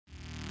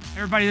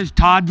Everybody, this is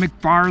Todd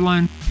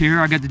McFarlane here.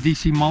 I got the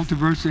DC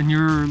Multiverse, and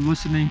you're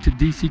listening to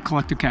DC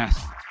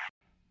Collecticast.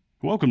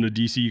 Welcome to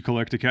DC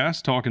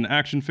Collecticast, talking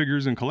action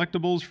figures and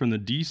collectibles from the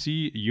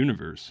DC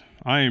Universe.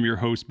 I am your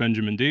host,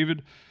 Benjamin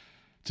David.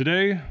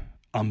 Today,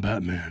 I'm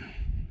Batman.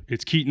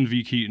 It's Keaton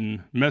v.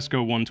 Keaton, Mezco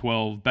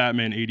 112,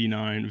 Batman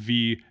 89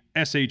 v.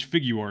 SH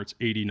Figuarts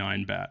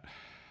 89 Bat.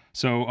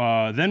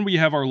 So then we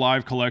have our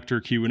live collector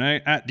Q&A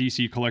at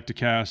DC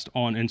Collecticast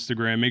on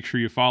Instagram. Make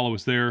sure you follow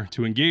us there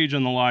to engage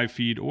on the live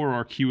feed or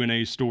our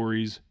Q&A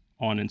stories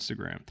on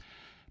Instagram.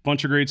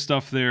 Bunch of great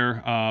stuff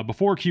there.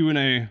 Before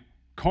Q&A,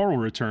 Carl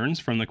returns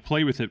from the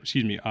Play With It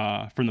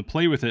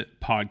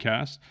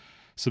podcast.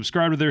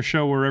 Subscribe to their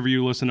show wherever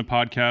you listen to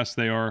podcasts.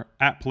 They are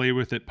at Play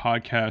With It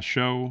Podcast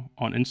Show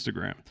on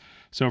Instagram.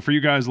 So for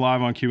you guys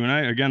live on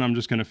Q&A, again, I'm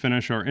just going to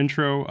finish our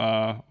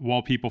intro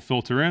while people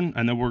filter in,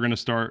 and then we're going to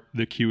start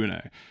the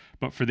Q&A.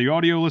 But for the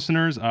audio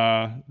listeners,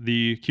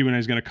 the Q&A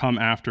is going to come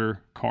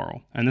after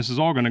Carl. And this is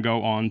all going to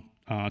go on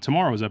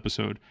tomorrow's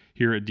episode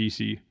here at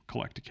DC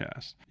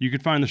Collecticast. You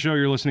can find the show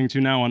you're listening to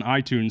now on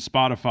iTunes,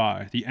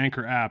 Spotify, the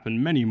Anchor app,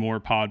 and many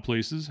more pod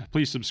places.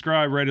 Please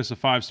subscribe, rate us a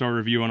 5-star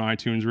review on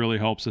iTunes, really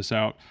helps us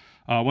out.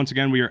 Once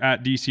again, we are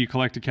at DC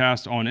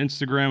Collecticast on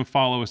Instagram.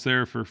 Follow us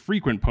there for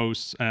frequent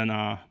posts and,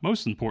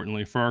 most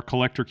importantly, for our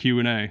collector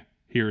Q&A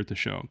here at the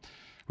show.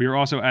 We are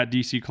also at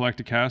DC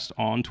Collecticast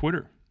on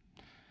Twitter.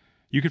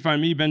 You can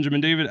find me, Benjamin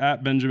David,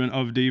 at Benjamin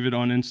of David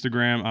on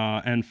Instagram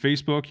and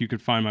Facebook. You can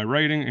find my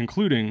writing,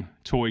 including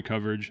toy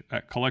coverage,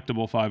 at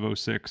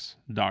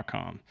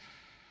collectible506.com.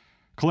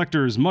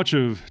 Collectors, much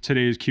of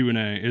today's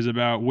Q&A is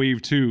about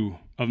Wave 2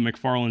 of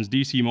McFarlane's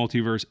DC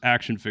Multiverse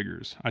action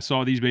figures. I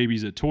saw these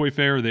babies at Toy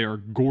Fair. They are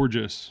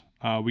gorgeous.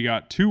 We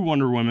got 2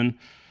 Wonder Women,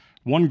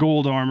 1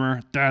 Gold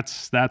Armor.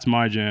 That's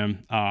my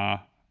jam. 1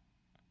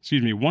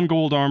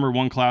 Gold Armor,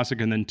 1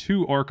 Classic, and then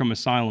 2 Arkham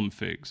Asylum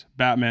figs,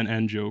 Batman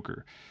and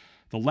Joker.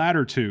 The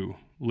latter 2,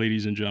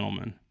 ladies and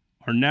gentlemen,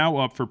 are now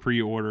up for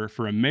pre-order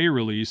for a May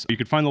release. You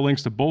can find the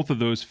links to both of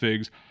those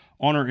figs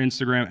on our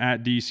Instagram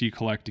at DC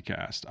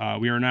Collecticast.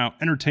 We are now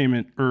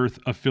Entertainment Earth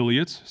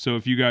affiliates, so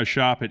if you guys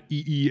shop at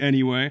EE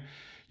Anyway,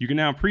 you can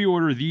now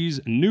pre-order these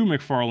new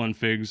McFarlane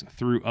figs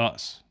through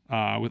us,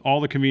 with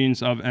all the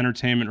convenience of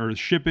Entertainment Earth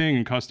shipping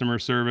and customer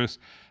service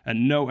at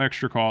no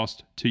extra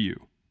cost to you.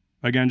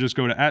 Again, just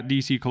go to at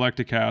DC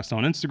Collecticast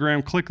on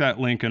Instagram, click that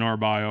link in our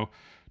bio,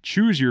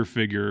 choose your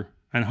figure,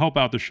 and help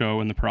out the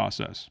show in the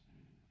process.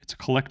 It's a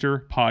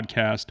collector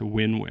podcast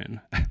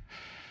win-win.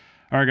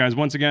 All right, guys,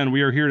 once again,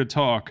 we are here to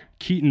talk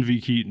Keaton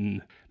v.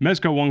 Keaton,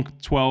 Mezco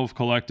 112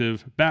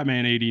 Collective,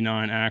 Batman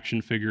 89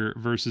 action figure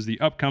versus the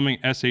upcoming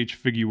SH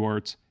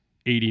Figuarts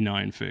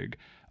 89 fig.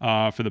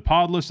 For the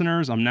pod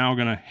listeners, I'm now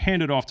going to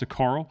hand it off to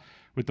Carl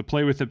with the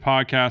Play With It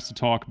podcast to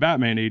talk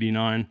Batman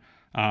 89,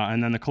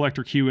 and then the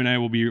collector Q&A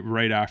will be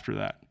right after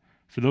that.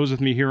 For those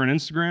with me here on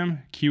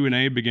Instagram,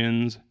 Q&A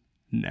begins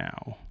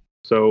now.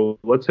 So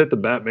let's hit the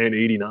Batman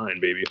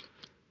 89, baby.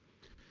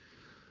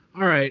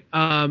 All right.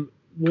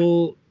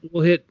 We'll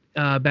hit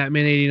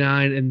Batman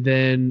 89 and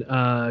then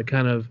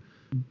kind of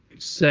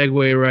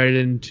segue right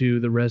into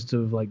the rest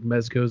of like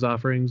Mezco's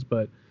offerings.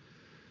 But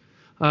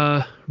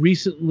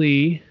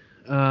recently,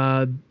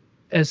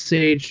 SH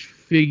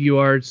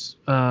Figuarts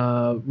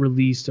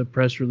released a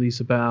press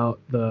release about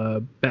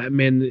the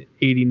Batman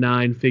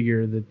 89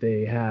 figure that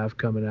they have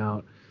coming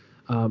out.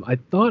 I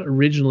thought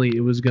originally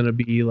it was going to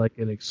be like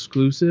an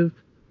exclusive,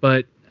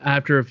 but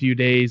after a few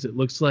days, it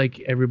looks like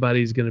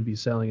everybody's going to be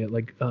selling it.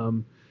 Like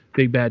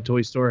Big Bad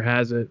Toy Store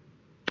has it.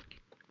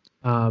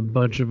 A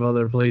bunch of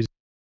other places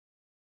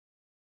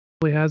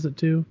has it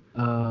too.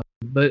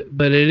 But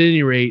at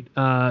any rate,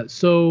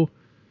 so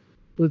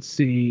let's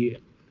see.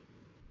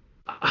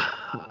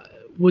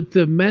 With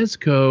the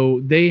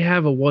Mezco, they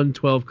have a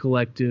 112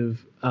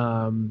 Collective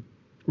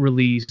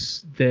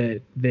release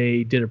that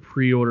they did a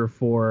pre-order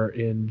for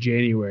in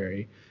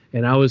January,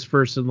 and I was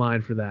first in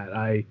line for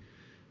that.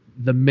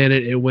 The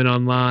minute it went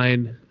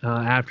online,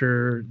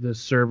 after the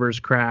servers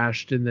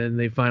crashed and then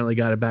they finally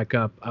got it back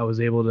up, I was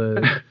able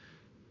to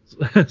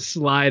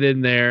slide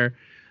in there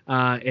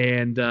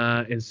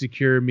and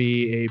secure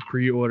me a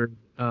pre-order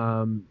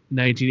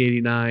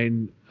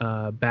 1989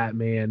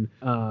 Batman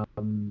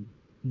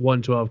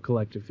 112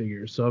 Collective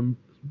figure. So I'm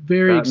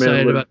very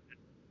excited about.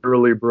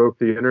 Literally broke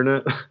the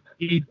internet.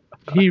 He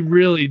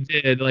really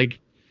did. Like,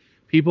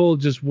 people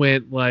just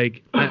went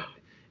like,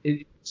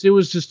 it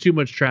was just too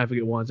much traffic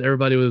at once.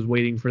 Everybody was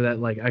waiting for that.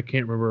 Like, I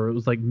can't remember. It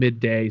was like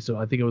midday, so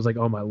I think it was like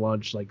on my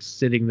lunch, like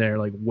sitting there,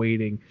 like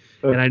waiting.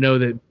 And I know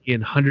that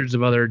hundreds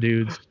of other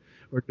dudes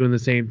were doing the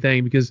same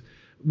thing because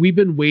we've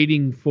been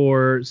waiting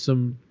for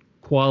some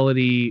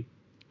quality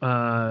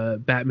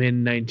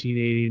Batman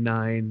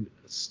 1989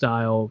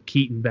 style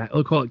Keaton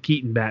we'll call it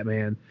Keaton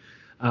Batman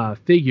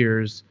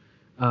figures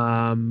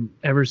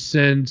ever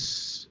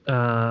since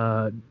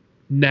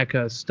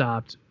NECA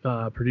stopped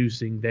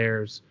producing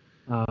theirs.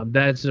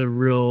 That's a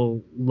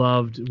real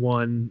loved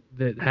one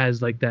that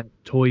has like that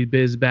Toy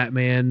Biz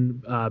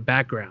Batman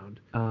background.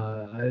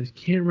 I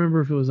can't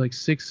remember if it was like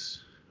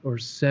 6 or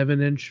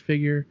 7 inch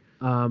figure.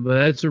 But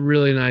that's a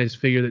really nice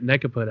figure that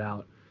NECA put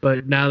out.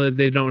 But now that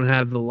they don't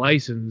have the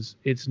license,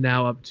 it's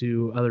now up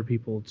to other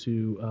people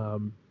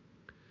to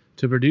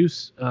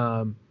produce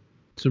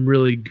some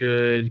really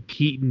good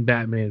Keaton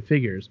Batman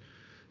figures.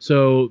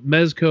 So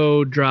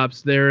Mezco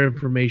drops their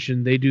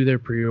information. They do their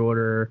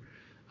pre-order.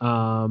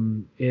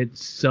 It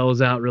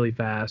sells out really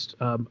fast.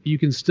 You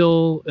can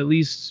still, at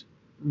least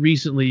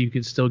recently, you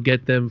can still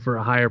get them for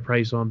a higher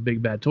price on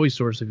Big Bad Toy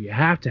Store. So if you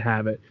have to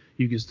have it,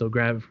 you can still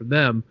grab it from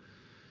them.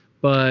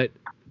 But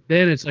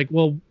then it's like,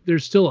 well,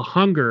 there's still a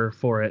hunger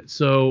for it.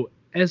 So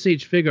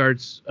SH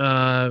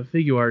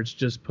Figuarts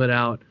just put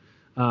out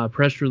a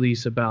press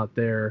release about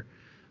their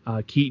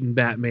Keaton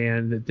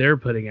Batman that they're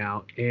putting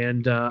out,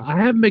 and I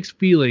have mixed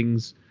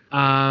feelings.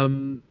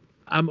 I'm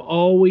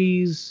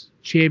always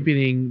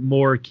championing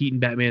more Keaton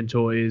Batman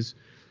toys,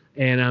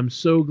 and I'm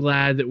so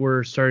glad that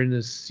we're starting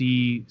to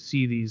see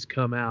these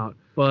come out.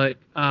 But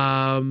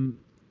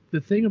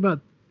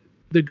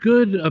the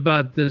good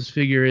about this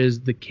figure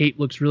is the cape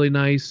looks really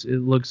nice.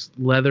 It looks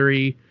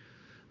leathery.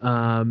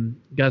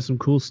 Got some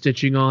cool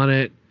stitching on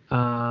it.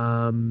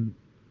 And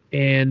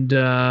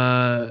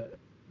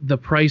the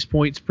price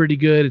point's pretty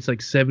good. It's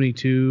like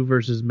 72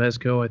 versus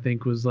Mezco, I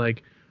think, was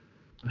like,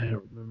 I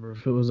don't remember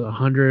if it was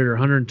 100 or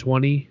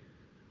 120.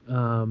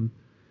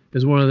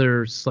 Is one of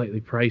their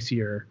slightly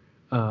pricier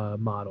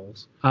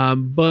models.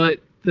 But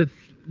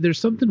there's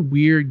something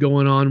weird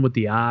going on with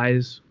the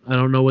eyes. I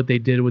don't know what they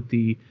did with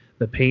the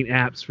paint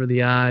apps for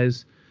the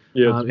eyes.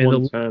 Yeah, it's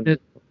 110.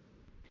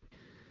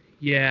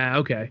 Yeah,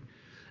 okay.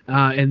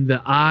 And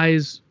the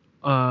eyes,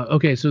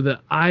 okay, so the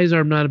eyes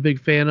I'm not a big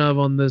fan of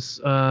on this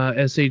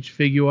SH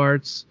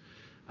Figuarts.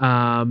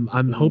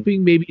 I'm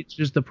hoping maybe it's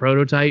just the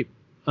prototype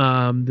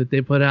that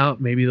they put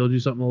out. Maybe they'll do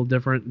something a little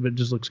different, but it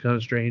just looks kind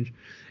of strange.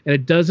 And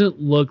it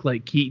doesn't look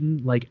like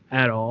Keaton, like,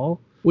 at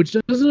all, which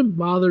doesn't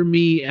bother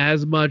me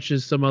as much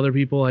as some other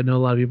people. I know a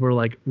lot of people are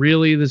like,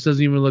 really? This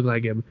doesn't even look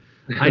like him.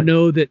 I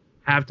know that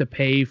have to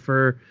pay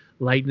for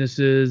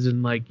likenesses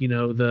and, like, you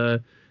know,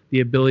 the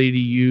ability to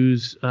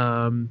use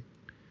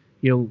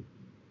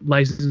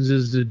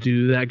licenses to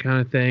do that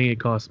kind of thing. It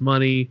costs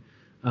money.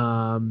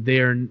 They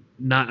are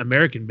not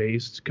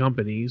American-based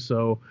companies,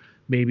 so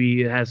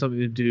maybe it has something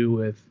to do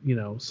with, you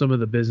know, some of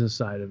the business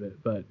side of it.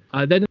 But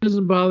that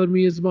doesn't bother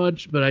me as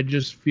much, but I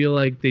just feel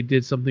like they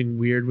did something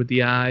weird with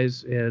the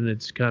eyes, and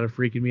it's kind of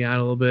freaking me out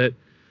a little bit.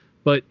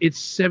 But it's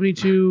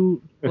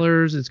 $72.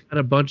 It's got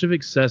a bunch of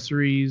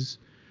accessories.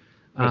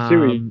 I see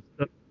what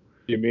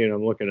you mean.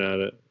 I'm looking at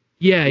it.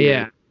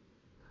 Yeah.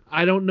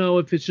 I don't know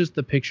if it's just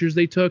the pictures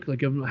they took.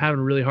 Like, I'm having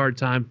a really hard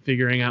time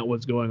figuring out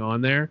what's going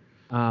on there.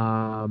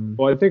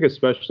 Well, I think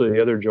especially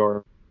the other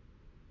jarring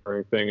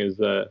thing is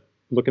that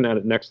looking at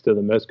it next to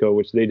the Mezco,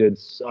 which they did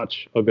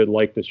such a good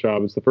likeness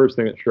job, it's the first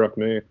thing that struck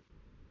me.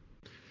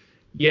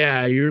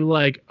 Yeah, you're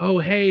like, oh,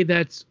 hey,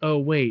 oh,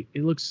 wait,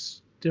 it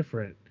looks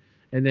different.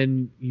 And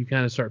then you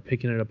kind of start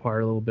picking it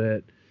apart a little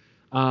bit.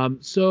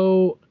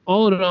 So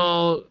all in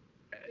all,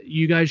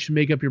 you guys should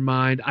make up your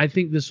mind. I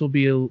think this will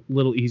be a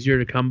little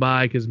easier to come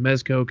by because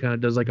Mezco kind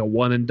of does like a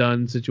one and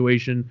done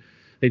situation.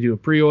 They do a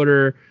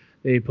pre-order,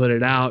 they put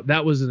it out.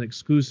 That was an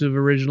exclusive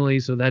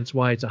originally, so that's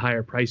why it's a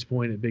higher price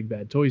point at Big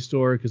Bad Toy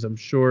Store, because I'm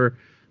sure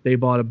they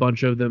bought a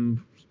bunch of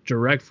them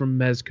direct from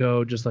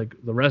Mezco, just like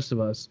the rest of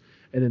us,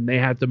 and then they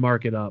have to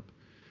mark it up.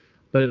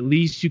 But at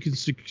least you can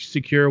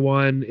secure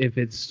one if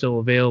it's still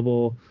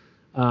available.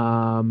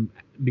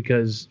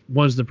 Because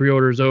once the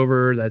pre-order is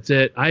over, that's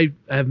it. I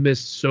have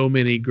missed so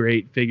many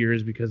great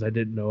figures because I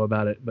didn't know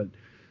about it, but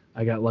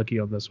I got lucky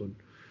on this one.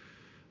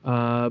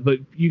 But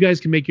you guys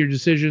can make your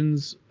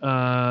decisions.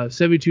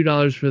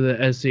 $72 for the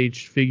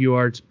SH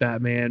Figuarts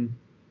Batman,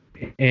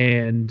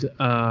 and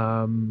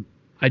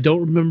I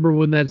don't remember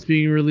when that's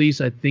being released.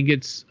 I think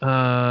it's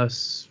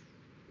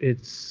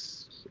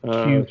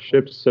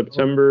shipped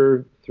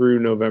September through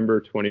November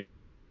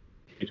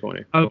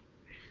 2020. Oh.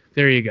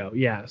 There you go.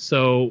 Yeah.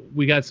 So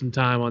we got some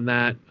time on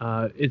that.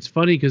 It's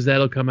funny because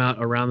that'll come out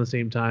around the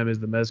same time as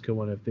the Mezco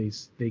one if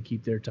they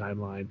keep their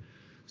timeline.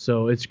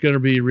 So it's going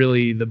to be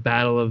really the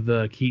battle of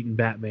the Keaton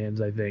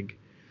Batmans, I think.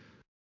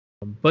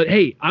 But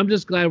hey, I'm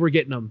just glad we're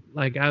getting them.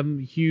 Like, I'm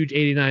a huge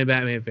 89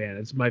 Batman fan.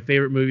 It's my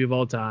favorite movie of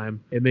all time.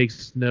 It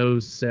makes no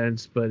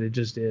sense, but it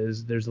just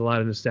is. There's a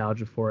lot of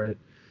nostalgia for it.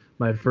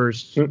 My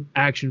first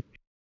action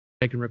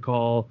I can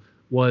recall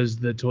was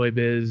the Toy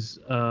Biz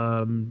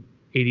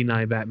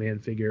 89 Batman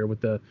figure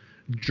with the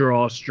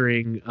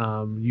drawstring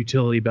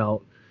utility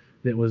belt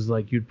that was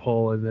like you'd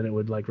pull and then it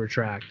would like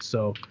retract.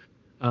 So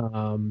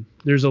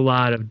there's a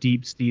lot of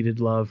deep-seated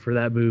love for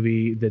that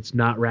movie that's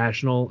not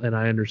rational, and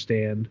I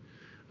understand.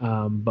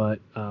 But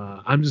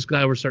I'm just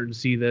glad we're starting to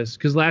see this,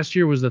 because last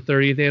year was the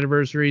 30th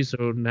anniversary,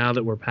 so now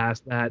that we're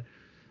past that,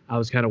 I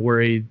was kind of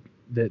worried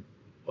that,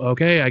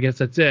 okay, I guess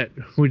that's it.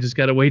 We just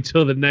got to wait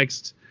till the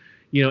next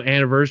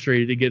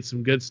anniversary to get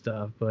some good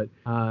stuff, but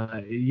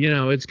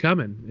it's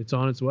coming. It's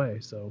on its way.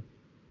 So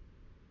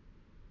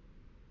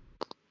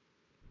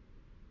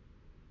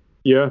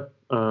yeah.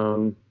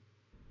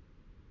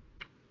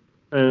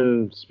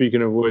 And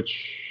speaking of which,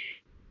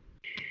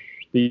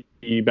 The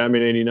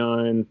Batman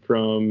 89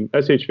 from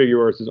SH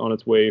Figure Arts is on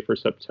its way for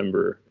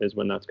September, is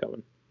when that's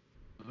coming.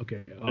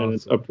 Okay, awesome. And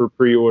it's up for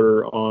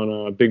pre-order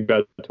on Big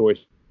Bad Toys.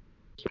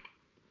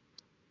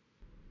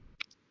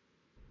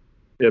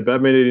 Yeah,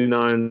 Batman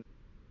 89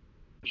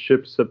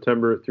 ships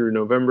September through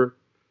November.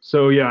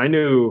 So yeah, I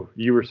knew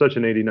you were such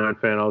an 89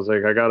 fan. I was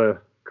like, I gotta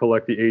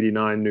collect the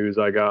 89 news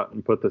I got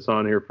and put this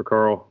on here for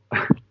Carl.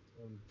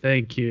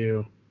 Thank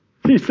you.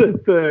 He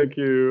said thank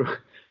you.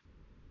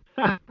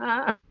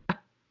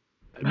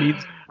 It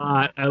means a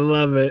lot. I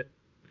love it.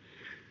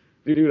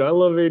 Dude, I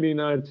love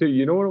 89 too.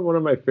 You know what? One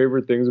of my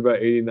favorite things about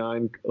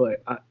 89,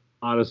 like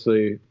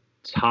honestly,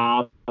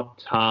 top,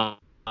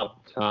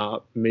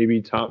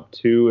 maybe top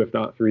 2, if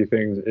not 3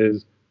 things,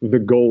 is the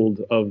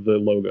gold of the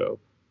logo.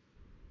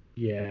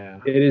 Yeah.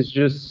 It is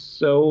just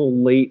so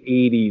late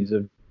 80s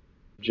of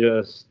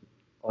just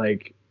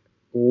like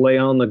lay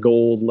on the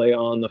gold, lay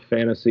on the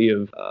fantasy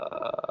of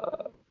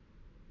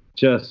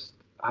just,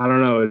 I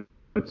don't know.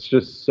 It's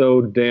just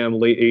so damn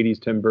late 80s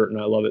Tim Burton.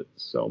 I love it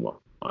so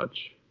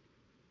much.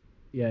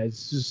 Yeah,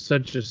 it's just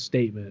such a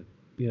statement.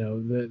 You know,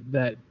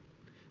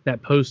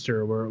 that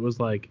poster where it was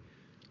like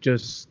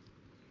just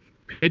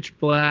pitch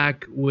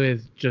black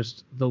with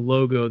just the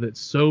logo that's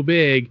so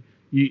big,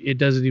 it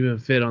doesn't even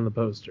fit on the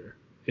poster.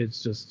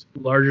 It's just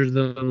larger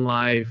than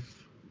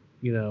life,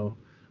 you know,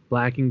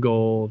 black and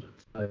gold,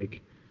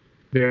 like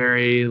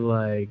very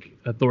like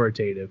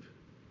authoritative.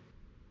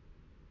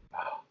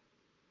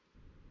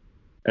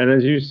 And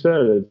as you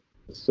said,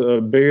 it's a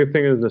bigger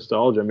thing is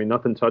nostalgia. I mean,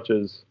 nothing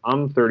touches.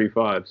 I'm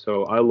 35,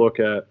 so I look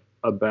at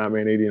a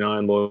Batman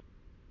 89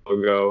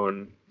 logo,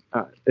 and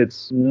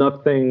it's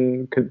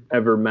nothing could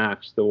ever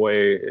match the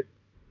way it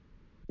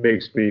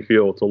makes me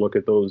feel to look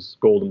at those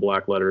gold and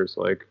black letters.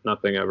 Like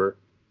nothing ever,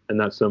 and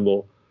that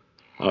symbol,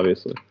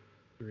 obviously.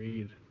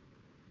 Agreed.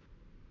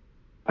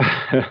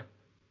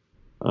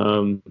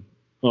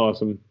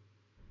 Awesome.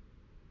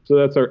 So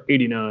that's our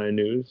 89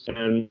 news,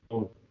 and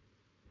we'll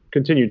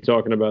continue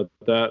talking about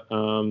that.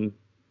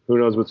 Who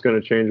knows what's going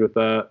to change with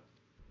that?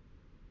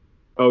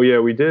 Oh yeah,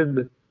 we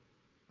did.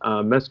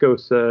 Mesco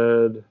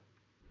said,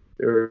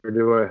 or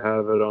do I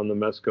have it on the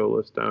Mesco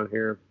list down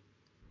here?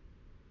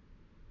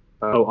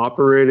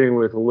 Operating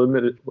with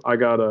limited.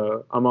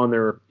 I'm on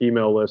their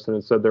email list, and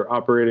it said they're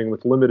operating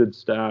with limited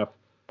staff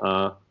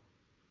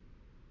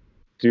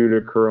due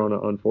to Corona,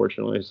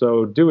 unfortunately.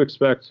 So do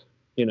expect,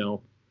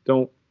 don't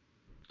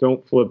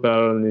flip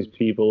out on these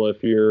people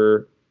if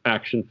your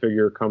action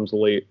figure comes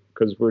late,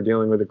 because we're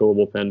dealing with a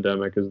global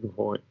pandemic is the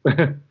point.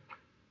 You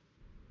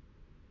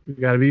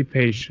got to be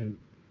patient.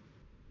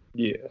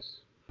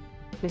 Yes.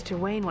 Mr.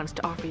 Wayne wants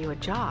to offer you a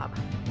job.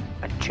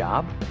 A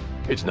job?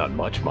 It's not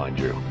much, mind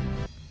you.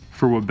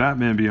 For what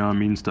Batman Beyond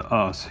means to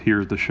us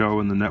here at the show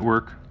and the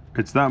network,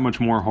 it's that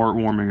much more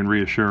heartwarming and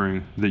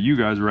reassuring that you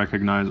guys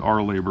recognize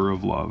our labor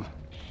of love.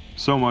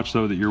 So much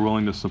so that you're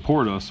willing to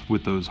support us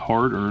with those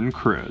hard-earned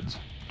creds.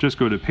 Just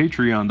go to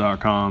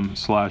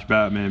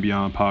patreon.com/Batman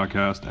Beyond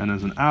Podcast, and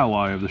as an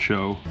ally of the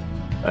show,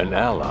 An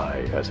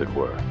ally, as it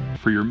were.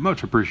 for your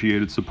much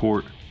appreciated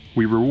support,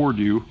 we reward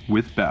you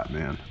with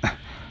Batman.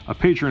 A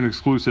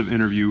patron-exclusive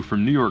interview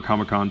from New York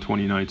Comic Con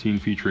 2019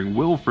 featuring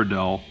Will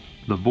Friedle,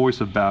 the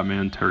voice of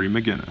Batman, Terry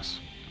McGinnis.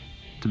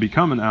 To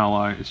become an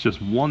ally, it's just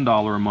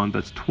 $1 a month.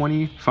 That's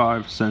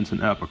 25 cents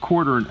an ep, a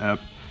quarter an ep,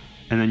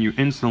 and then you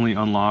instantly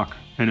unlock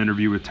an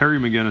interview with Terry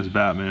McGinnis,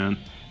 Batman,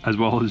 as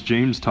well as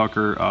James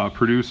Tucker,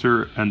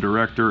 producer and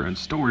director and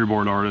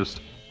storyboard artist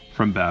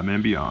from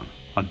Batman Beyond.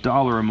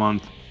 $1 a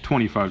month,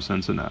 25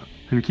 cents an ep.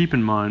 And keep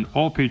in mind,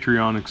 all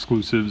Patreon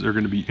exclusives are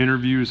going to be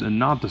interviews and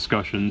not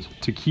discussions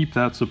to keep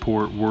that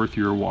support worth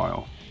your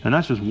while. And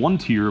that's just one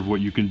tier of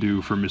what you can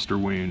do for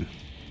Mr. Wayne.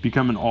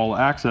 Become an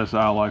all-access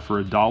ally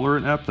for $1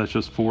 an ep, that's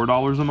just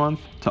 $4 a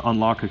month, to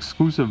unlock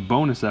exclusive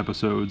bonus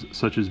episodes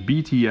such as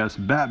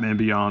BTS Batman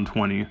Beyond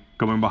 20,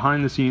 going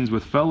behind the scenes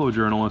with fellow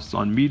journalists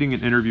on meeting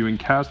and interviewing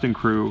cast and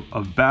crew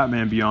of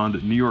Batman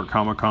Beyond New York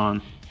Comic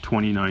Con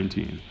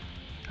 2019.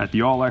 At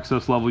the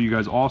all-access level, you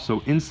guys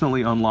also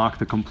instantly unlock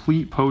the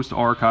complete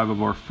post-archive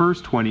of our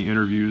first 20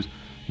 interviews,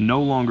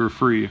 no longer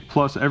free,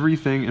 plus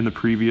everything in the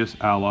previous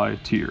ally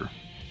tier.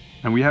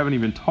 And we haven't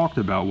even talked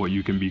about what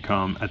you can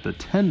become at the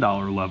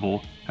 $10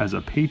 level as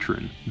a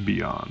patron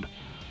beyond.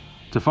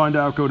 To find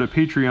out, go to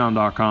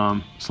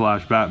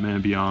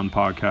patreon.com/Batman Beyond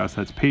Podcast.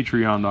 That's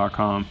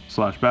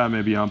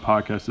patreon.com/Batman Beyond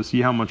Podcast to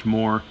see how much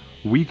more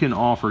we can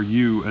offer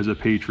you as a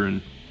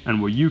patron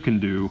and what you can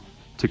do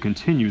to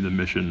continue the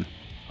mission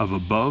of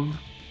Above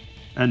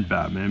and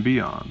Batman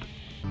Beyond.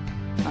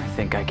 I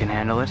think I can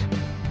handle it.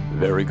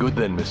 Very good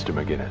then, Mr.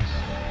 McGinnis.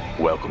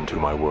 Welcome to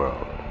my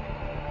world.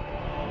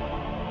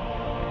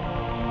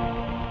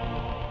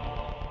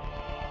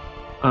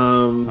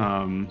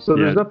 So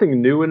there's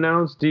nothing new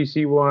announced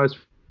DC-wise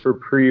for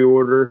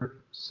pre-order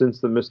since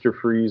the Mr.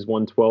 Freeze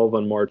 112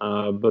 on March,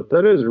 but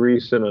that is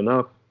recent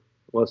enough,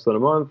 less than a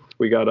month.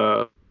 We got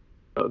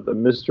the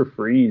Mr.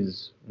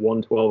 Freeze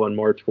 112 on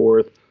March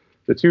 4th.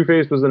 The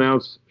Two-Face was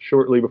announced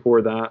shortly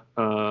before that,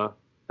 and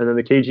then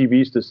the KG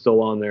Beast is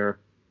still on there.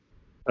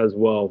 as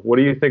well. What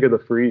do you think of the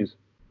Freeze?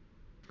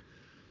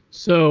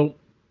 So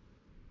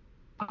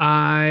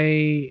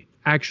I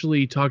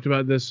actually talked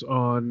about this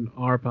on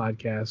our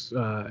podcast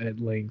at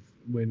length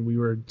when we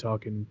were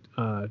talking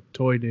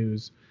toy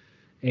news,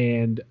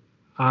 and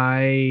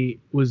I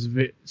was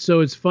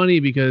so it's funny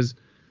because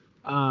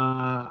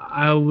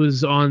I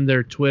was on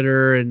their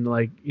Twitter and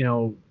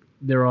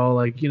they're all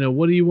like,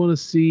 what do you want to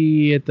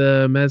see at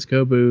the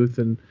Mezco booth,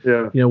 and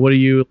what are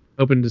you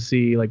hoping to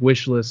see, like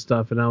wish list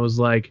stuff, and I was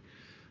like,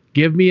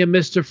 give me a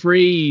Mr.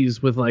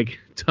 Freeze with like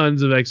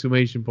tons of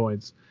exclamation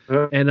points.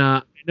 And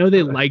I know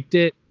they liked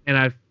it, and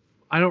I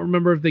don't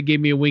remember if they gave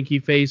me a winky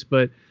face,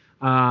 but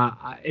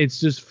it's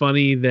just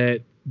funny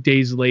that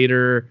days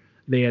later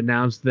they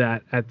announced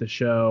that at the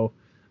show,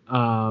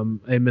 a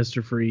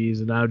Mr.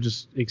 Freeze, and I was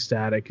just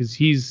ecstatic because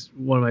he's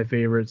one of my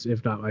favorites,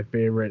 if not my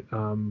favorite,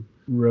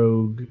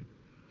 Rogues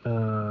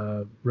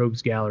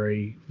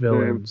Gallery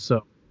villain.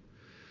 So,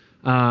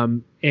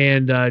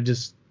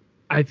 just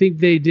I think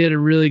they did a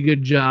really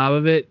good job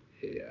of it.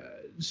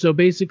 So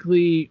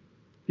basically,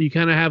 you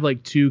kind of have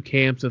like two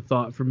camps of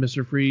thought for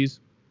Mr. Freeze.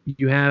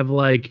 You have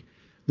like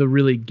the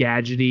really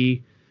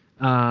gadgety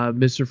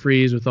Mr.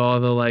 Freeze with all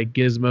the like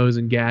gizmos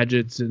and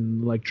gadgets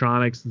and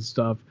electronics and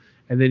stuff.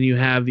 And then you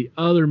have the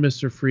other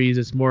Mr. Freeze.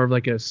 It's more of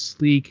like a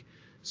sleek,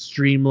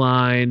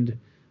 streamlined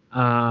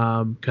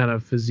kind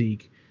of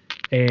physique.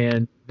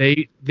 And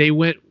they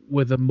went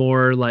with a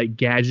more like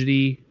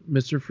gadgety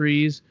Mr.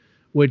 Freeze,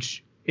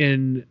 which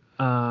in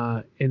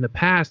the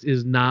past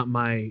is not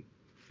my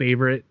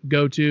favorite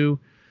go-to.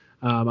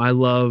 I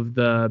love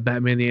the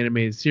Batman the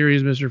Animated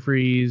Series Mr.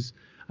 Freeze.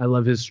 I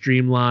love his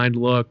streamlined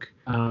look.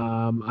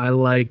 I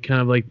like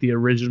kind of like the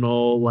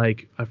original,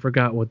 like I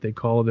forgot what they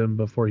called him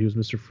before he was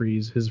Mr.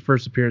 Freeze. His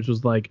first appearance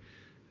was like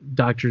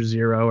Dr.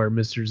 Zero or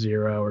Mr.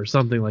 Zero or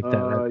something like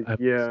that.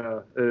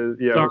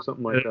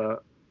 Something like that.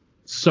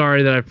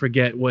 Sorry that I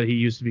forget what he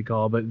used to be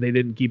called, but they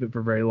didn't keep it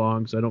for very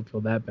long, so I don't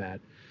feel that bad.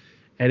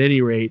 At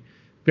any rate,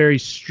 very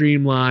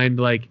streamlined,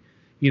 like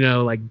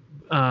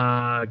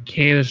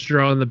canister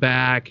on the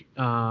back,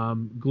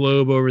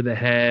 globe over the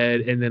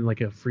head, and then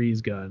like a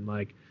freeze gun.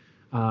 Like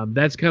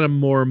that's kind of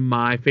more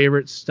my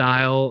favorite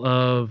style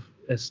of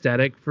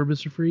aesthetic for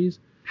Mr. Freeze.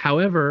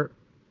 However,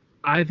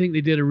 I think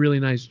they did a really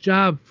nice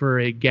job for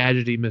a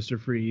gadgety Mr.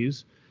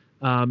 Freeze.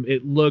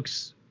 It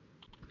looks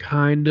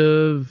kind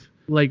of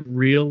like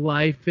real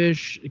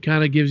life-ish. It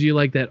kind of gives you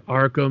like that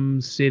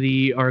Arkham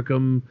City,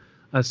 Arkham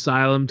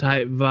Asylum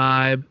type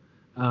vibe.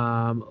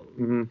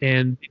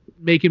 And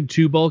make him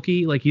too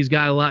bulky. Like he's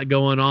got a lot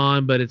going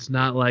on, but it's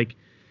not like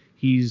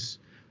he's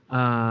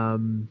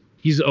overdone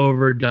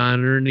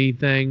or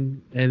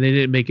anything. And they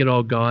didn't make it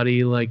all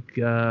gaudy like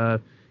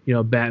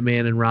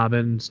Batman and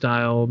Robin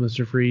style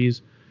Mr.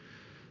 Freeze.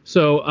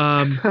 So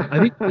I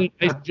think they did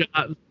a nice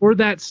job for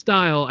that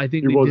style. I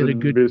think they did a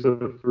good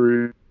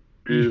Mr.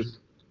 Freeze.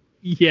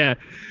 Yeah.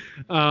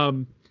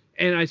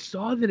 And I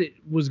saw that it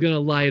was going to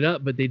light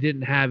up, but they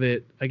didn't have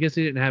it. I guess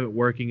they didn't have it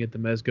working at the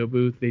Mezco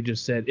booth. They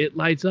just said it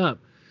lights up.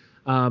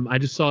 I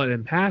just saw it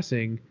in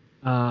passing.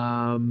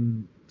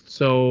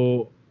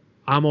 So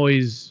I'm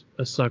always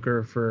a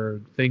sucker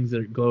for things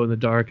that glow in the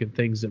dark and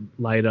things that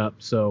light up.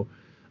 So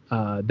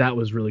that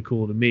was really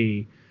cool to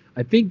me.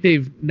 I think they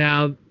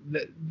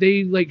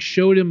like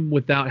showed him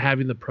without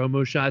having the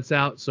promo shots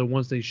out. So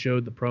once they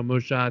showed the promo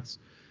shots,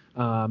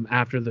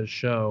 after the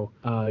show,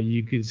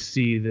 you could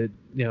see that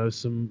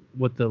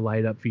what the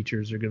light up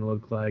features are going to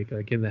look like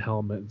in the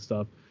helmet and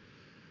stuff.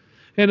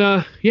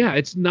 And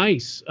it's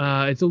nice.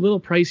 It's a little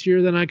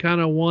pricier than I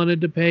kind of wanted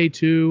to pay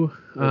too.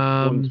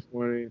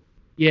 $120.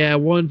 Yeah,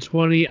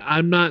 $120.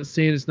 I'm not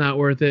saying it's not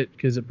worth it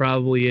because it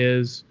probably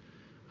is.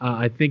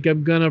 I think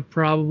I'm gonna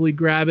probably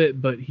grab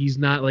it, but he's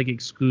not like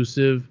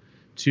exclusive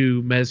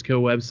to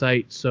Mezco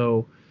website,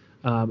 so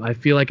I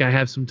feel like I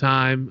have some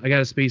time. I got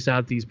to space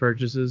out these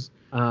purchases.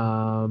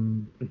 But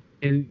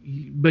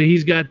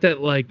he's got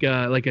that like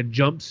a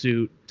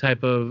jumpsuit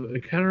type of.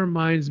 It kind of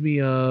reminds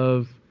me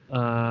of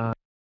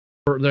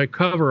their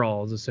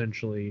coveralls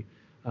essentially.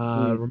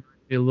 Reminds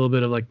me a little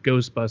bit of like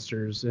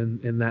Ghostbusters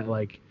in that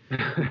like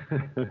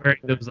wearing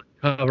those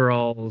like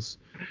coveralls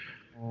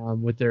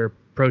with their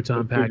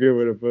proton pack. That's a good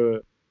way to put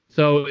it.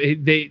 So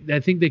I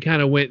think they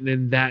kind of went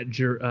in that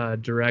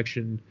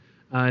direction,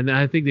 and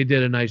I think they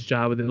did a nice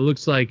job with it. It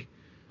looks like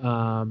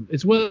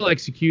it's well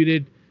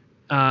executed.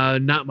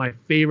 Not my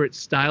favorite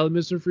style of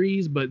Mr.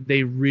 Freeze, but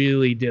they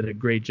really did a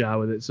great job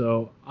with it.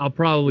 So I'll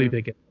probably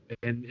pick it,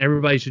 and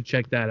everybody should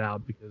check that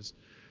out because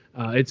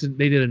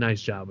they did a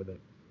nice job with it.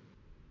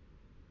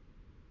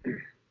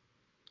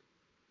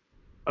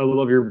 I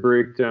love your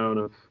breakdown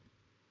of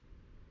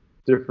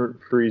different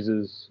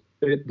freezes.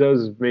 It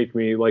does make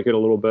me like it a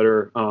little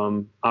better.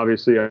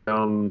 Obviously,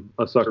 I'm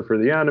a sucker for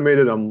the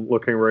animated. I'm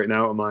looking right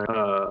now at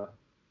my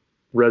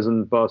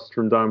resin bust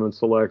from Diamond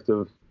Select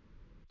of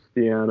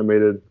the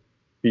animated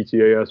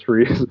BTAS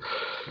freeze.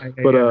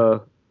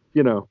 But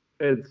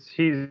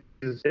he's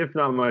if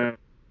not my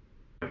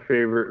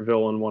favorite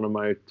villain, one of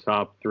my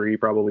top three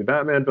probably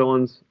Batman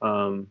villains.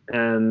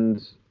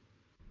 And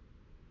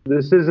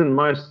this isn't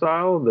my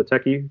style, the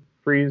techie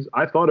freeze.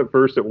 I thought at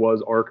first it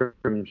was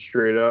Arkham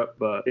straight up,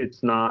 but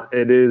it's not.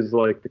 It is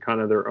like the kind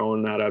of their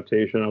own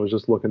adaptation. I was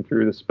just looking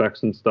through the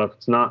specs and stuff.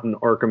 It's not an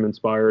Arkham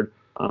inspired.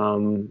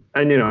 And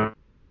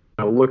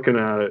looking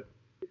at it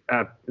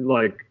at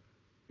like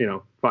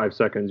 5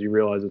 seconds, you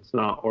realize it's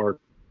not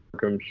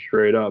Arkham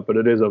straight up, but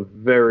it is a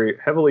very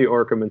heavily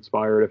Arkham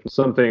inspired. If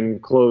something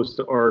close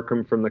to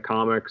Arkham from the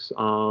comics,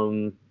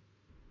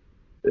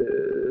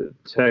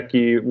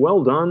 techie,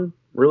 well done,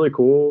 really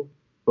cool,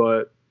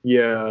 but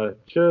yeah,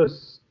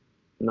 just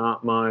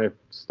not my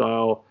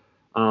style.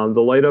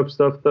 The light up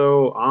stuff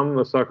though, I'm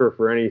a sucker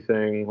for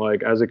anything.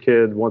 Like as a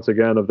kid, once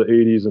again, of the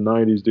 80s and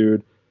 90s,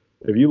 dude,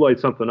 if you light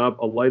something up,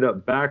 a light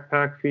up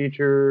backpack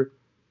feature,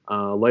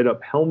 light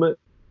up helmet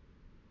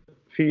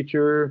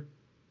feature,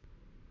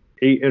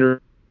 8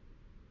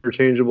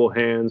 interchangeable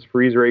hands,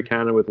 freeze ray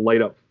cannon with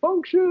light up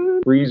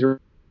function, freeze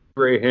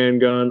ray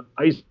handgun,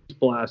 ice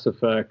blast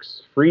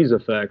effects, freeze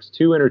effects,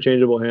 2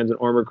 interchangeable hands, and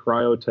armored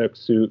cryotech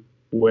suit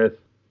with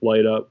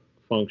light up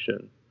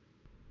function.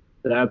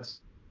 That's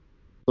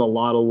a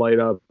lot of light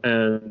up,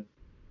 and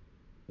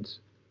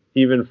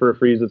even for a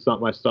freeze that's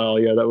not my style,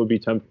 yeah, that would be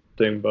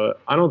tempting, but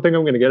I don't think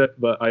I'm going to get it,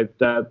 but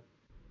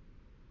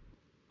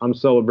I'm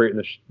celebrating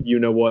this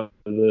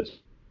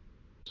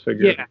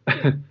figure. Yeah,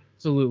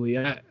 absolutely.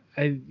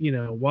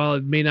 While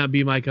it may not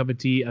be my cup of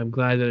tea, I'm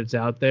glad that it's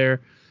out there,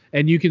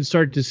 and you can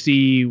start to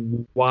see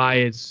why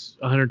it's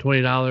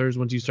 $120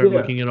 once you start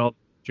looking at all the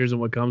features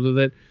and what comes with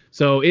it.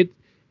 So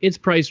it's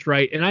priced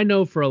right, and I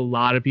know for a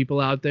lot of people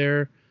out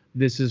there,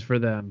 this is for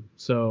them.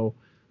 So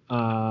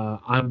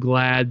I'm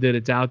glad that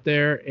it's out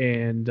there.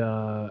 And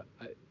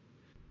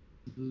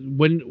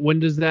when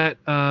does that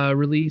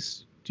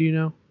release? Do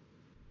you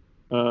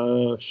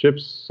know?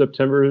 Ships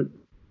September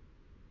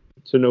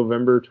to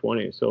November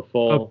 20, so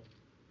fall. Oh,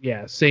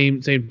 yeah,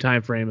 same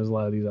time frame as a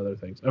lot of these other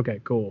things. Okay,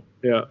 cool.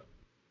 Yeah.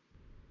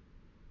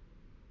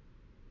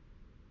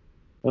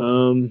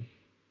 Yeah,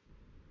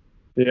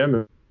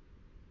 man.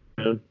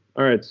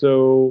 All right,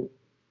 so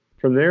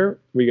from there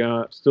we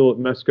got still at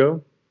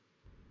Mezco.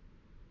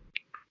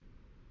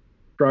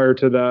 Prior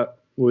to that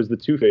was the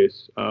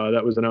Two-Face.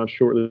 That was announced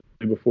shortly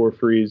before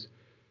Freeze.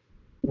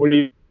 What do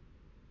you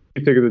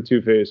think of the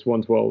Two-Face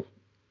 112?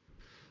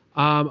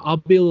 I'll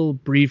be a little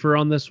briefer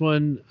on this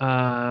one.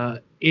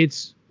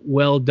 It's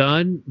well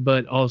done,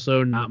 but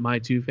also not my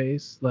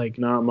Two-Face. Like,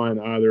 not mine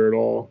either at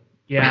all.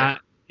 Yeah,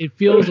 it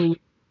feels a little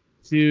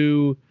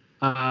too.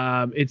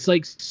 It's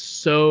like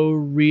so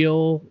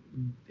real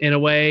in a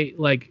way.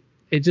 Like,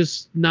 it's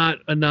just not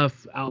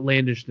enough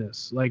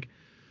outlandishness. Like,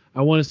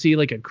 I want to see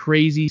like a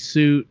crazy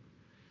suit,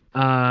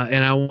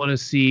 and I want to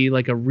see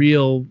like a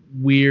real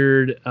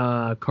weird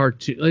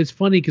cartoon. It's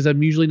funny because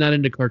I'm usually not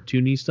into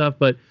cartoony stuff,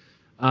 but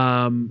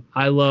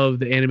I love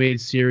the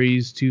animated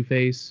series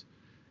Two-Face,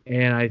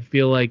 and I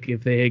feel like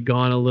if they had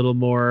gone a little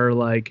more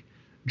like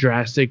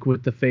drastic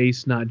with the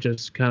face, not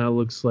just kind of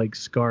looks like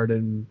scarred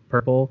and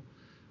purple,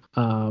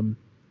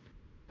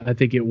 I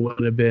think it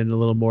would have been a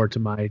little more to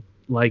my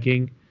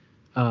liking.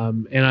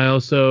 And I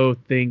also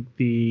think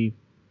they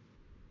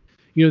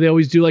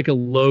always do like a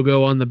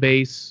logo on the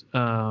base.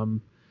 Like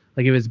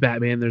if it's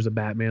Batman, there's a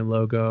Batman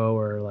logo,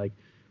 or like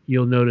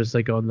you'll notice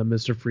like on the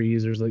Mr.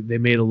 Freeze, there's like they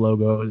made a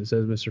logo and it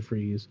says Mr.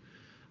 Freeze.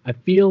 I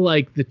feel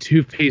like the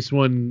Two-Face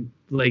one,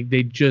 like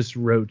they just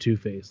wrote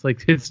Two-Face.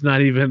 Like it's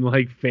not even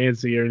like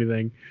fancy or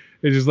anything.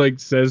 It just like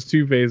says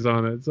Two-Face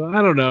on it. So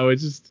I don't know.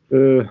 It's just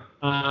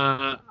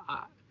I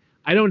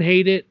don't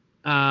hate it.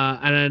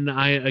 And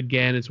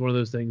it's one of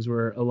those things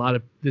where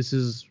this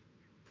is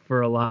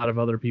for a lot of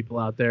other people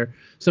out there.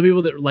 Some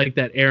people that like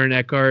that Aaron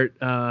Eckhart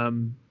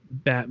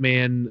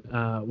Batman,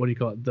 what do you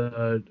call it?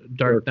 The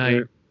Dark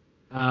Knight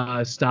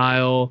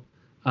style,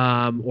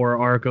 or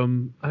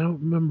Arkham. I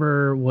don't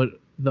remember what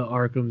the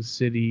Arkham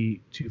City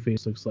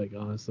Two-Face looks like,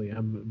 honestly.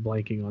 I'm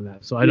blanking on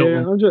that. So I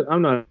don't. Yeah,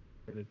 I'm not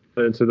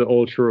into the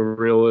ultra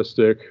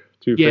realistic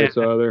Two-Face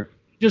either.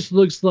 It just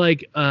looks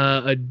like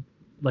a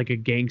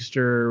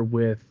gangster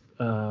with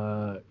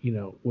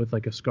with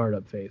like a scarred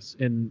up face,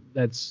 and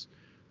that's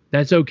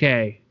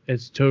okay.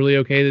 It's totally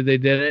okay that they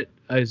did it.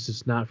 It's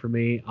just not for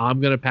me.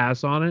 I'm gonna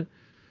pass on it.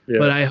 Yeah.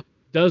 But I hope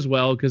it does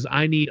well, because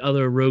I need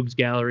other Rogues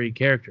Gallery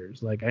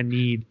characters. Like I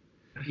need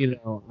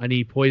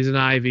Poison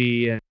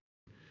Ivy, and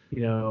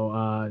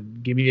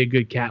give me a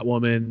good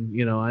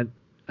Catwoman.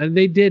 And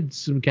they did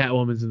some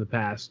Catwomans in the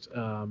past.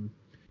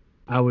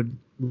 I would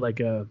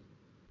like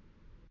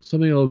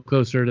something a little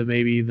closer to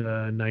maybe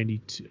the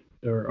 92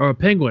 or a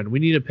Penguin. We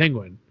need a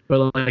Penguin,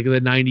 but like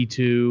the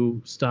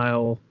 92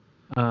 style,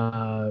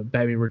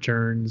 Batman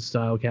Returns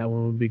style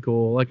Catwoman would be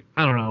cool. Like,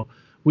 I don't know.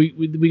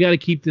 We got to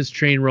keep this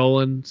train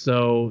rolling.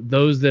 So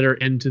those that are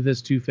into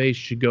this Two-Face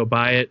should go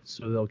buy it,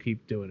 so they'll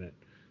keep doing it.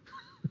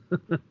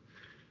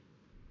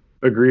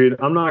 Agreed.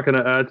 I'm not going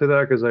to add to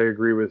that because I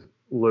agree with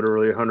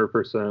literally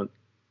 100%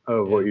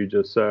 of what you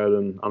just said,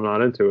 and I'm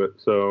not into it.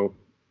 So,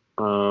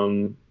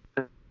 and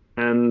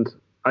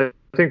I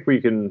think we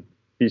can,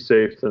 be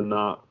safe to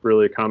not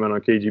really comment on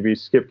KGB.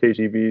 Skip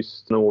KGB, and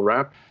then we'll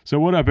wrap.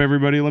 So what up,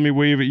 everybody? Let me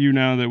wave at you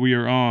now that we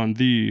are on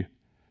the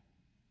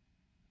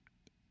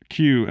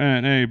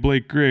Q&A.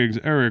 Blake Griggs,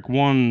 Eric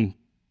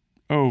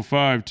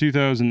 105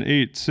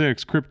 2008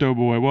 6, Crypto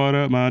Boy, what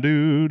up, my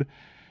dude?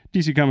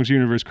 DC Comics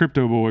Universe,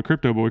 Crypto Boy,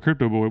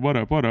 what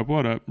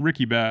up?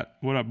 Ricky Bat,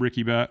 what up,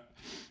 Ricky Bat?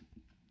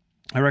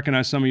 I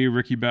recognize some of you,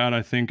 Ricky Bat.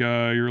 I think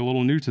you're a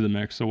little new to the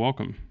mix, so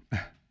welcome.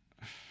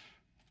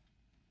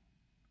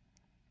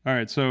 All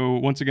right, so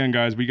once again,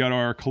 guys, we got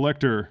our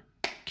collector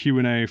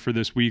Q&A for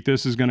this week.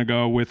 This is going to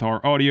go with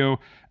our audio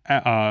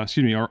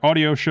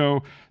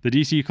show, the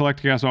DC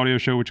Collecticast audio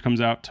show, which comes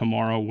out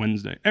tomorrow,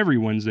 Wednesday, every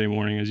Wednesday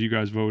morning, as you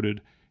guys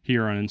voted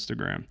here on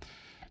Instagram.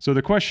 So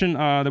the question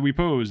that we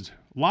posed,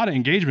 a lot of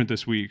engagement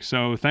this week.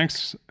 So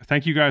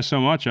thank you guys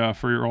so much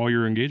for all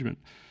your engagement.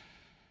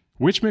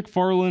 Which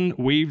McFarlane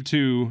Wave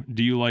 2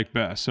 do you like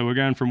best? So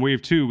again, from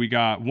Wave 2, we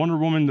got Wonder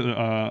Woman.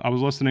 I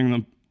was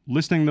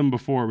listing them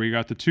before. We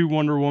got the 2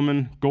 Wonder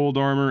Woman, Gold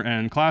Armor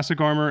and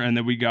Classic Armor, and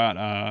then we got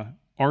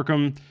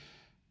Arkham,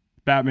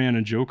 Batman,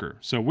 and Joker.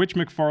 So which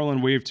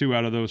McFarlane Wave 2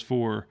 out of those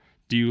 4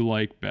 do you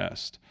like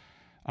best?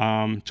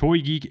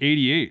 Toy Geek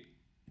 88,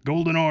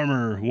 Golden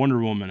Armor, Wonder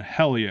Woman,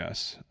 hell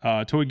yes.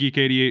 Toy Geek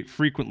 88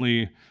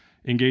 frequently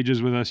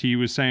engages with us. He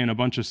was saying a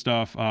bunch of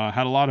stuff,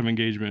 had a lot of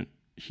engagement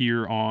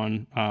here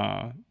on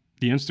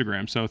the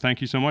Instagram. So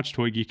thank you so much,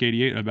 Toy Geek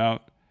 88,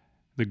 about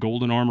the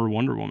Golden Armor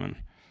Wonder Woman.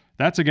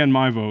 That's, again,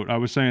 my vote. I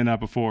was saying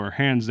that before.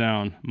 Hands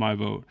down, my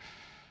vote.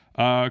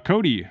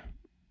 Cody,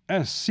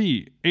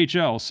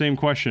 SCHL, same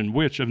question.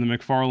 Which of the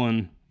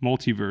McFarlane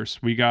multiverse?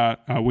 We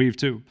got Wave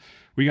 2.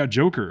 We got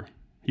Joker.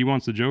 He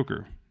wants the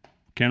Joker.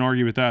 Can't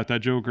argue with that. That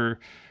Joker,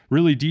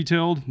 really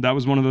detailed. That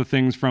was one of the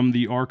things from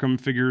the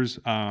Arkham figures.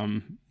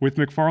 With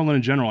McFarlane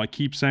in general, I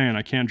keep saying,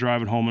 I can't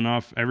drive it home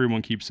enough.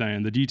 Everyone keeps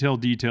saying, the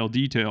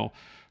detail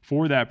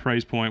for that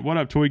price point. What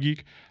up, Toy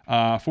Geek?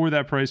 For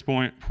that price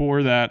point,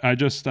 for that, I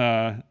just...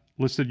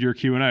 listed your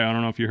Q&A. I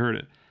don't know if you heard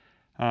it.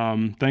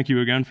 Thank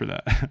you again for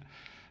that.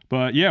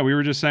 But yeah, we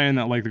were just saying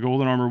that like the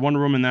Golden Armor Wonder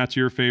Woman, that's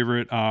your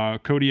favorite.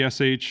 Cody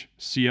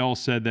SHCL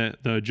said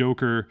that the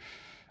Joker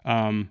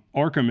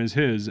Arkham is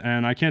his,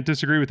 and I can't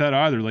disagree with that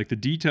either. Like the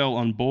detail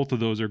on both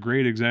of those are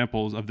great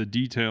examples of the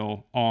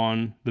detail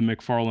on the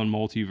McFarlane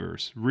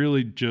multiverse.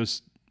 Really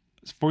just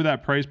for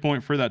that price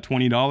point, for that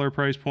 $20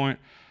 price point.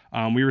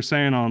 We were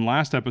saying on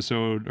last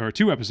episode, or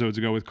 2 episodes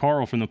ago with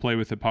Carl from the Play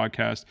With It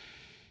podcast,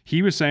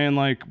 he was saying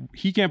like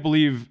he can't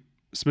believe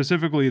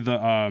specifically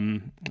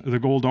the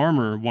Gold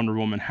Armor Wonder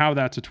Woman, how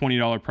that's a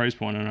 $20 price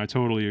point, and I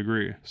totally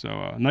agree.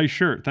 So nice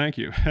shirt, thank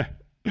you.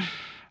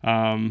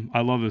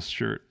 I love this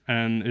shirt,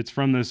 and it's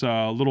from this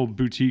little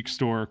boutique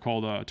store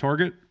called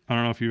Target. I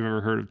don't know if you've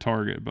ever heard of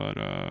Target, but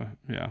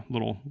yeah,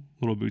 little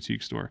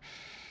boutique store.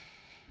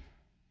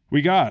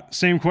 We got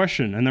same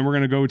question, and then we're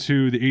gonna go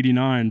to the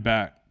 89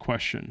 bat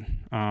question.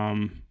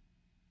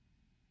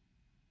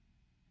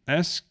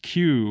 SQ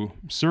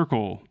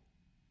Circle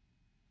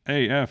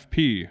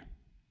AFP,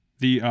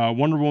 the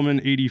Wonder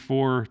Woman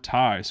 84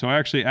 tie. So I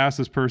actually asked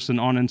this person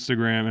on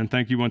Instagram, and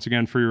thank you once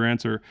again for your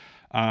answer.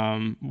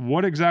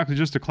 What exactly,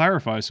 just to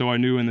clarify, so I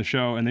knew in the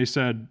show, and they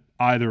said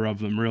either of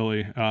them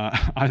really.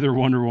 Either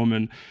Wonder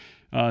Woman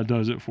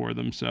does it for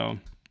them. So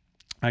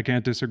I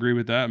can't disagree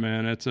with that,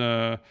 man.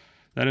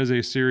 That is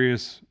a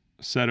serious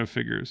set of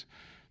figures.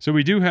 So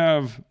we do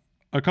have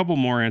a couple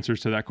more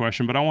answers to that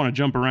question, but I want to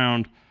jump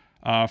around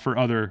for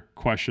other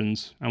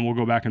questions, and we'll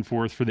go back and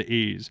forth for the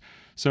A's.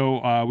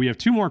 So we have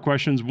 2 more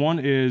questions. One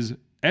is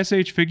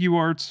SH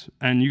Figuarts,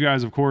 and you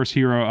guys, of course,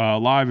 here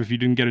live, if you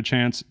didn't get a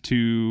chance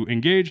to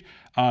engage,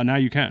 now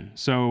you can.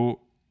 So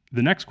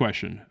the next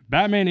question,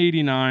 Batman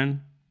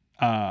 89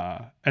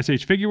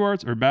 SH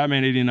Figuarts or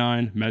Batman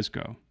 89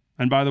 Mezco?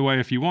 And by the way,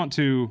 if you want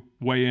to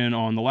weigh in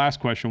on the last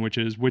question, which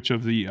is which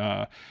of the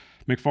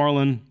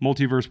McFarlane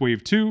Multiverse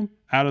Wave 2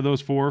 out of those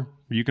 4,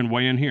 you can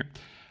weigh in here.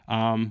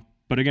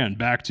 But again,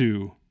 back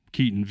to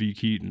Keaton v.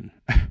 Keaton.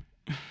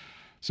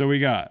 So we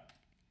got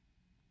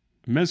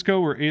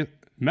Mezco or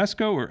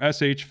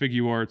SH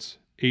Figuarts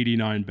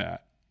 89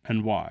 bat,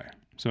 and why?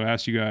 So I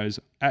asked you guys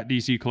at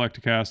DC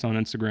Collecticast on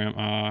Instagram,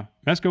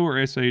 Mezco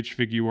or SH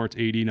Figuarts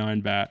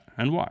 89 bat,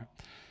 and why?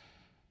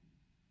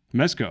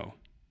 Mezco.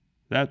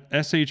 That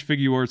SH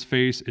Figuarts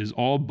face is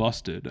all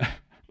busted.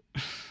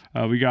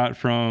 We got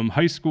from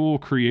High School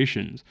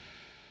Creations.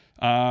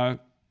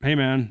 Hey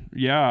man,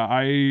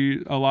 yeah,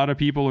 a lot of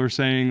people are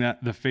saying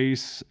that the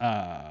face,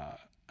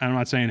 I'm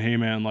not saying, hey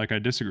man, like I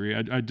disagree.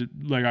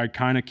 I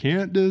kind of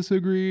can't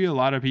disagree. A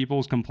lot of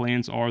people's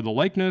complaints are the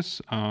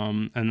likeness,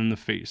 and then the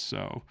face.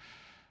 So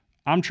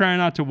I'm trying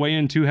not to weigh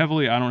in too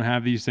heavily. I don't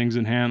have these things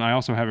in hand. I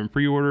also haven't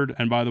pre-ordered.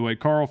 And by the way,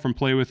 Carl from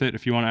Play With It,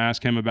 if you want to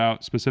ask him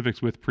about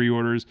specifics with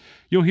pre-orders,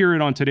 you'll hear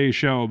it on today's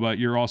show, but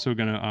you're also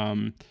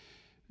going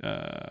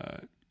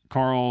to,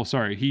 Carl,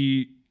 sorry,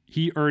 he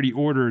already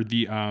ordered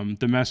the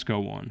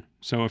Mezco one.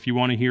 So if you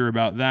want to hear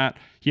about that,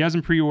 he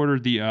hasn't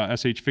pre-ordered the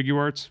SH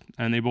Figuarts,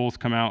 and they both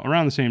come out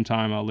around the same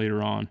time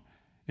later on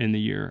in the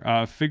year.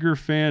 Figure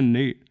Fan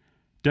Nate,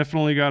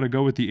 definitely got to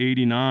go with the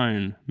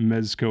 89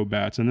 Mezco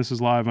bats. And this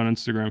is live on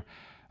Instagram.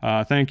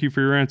 Thank you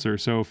for your answer.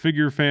 So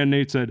figure fan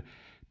Nate said,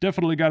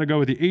 definitely got to go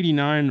with the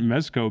 89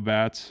 Mezco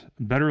bats.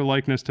 Better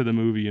likeness to the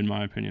movie, in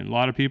my opinion. A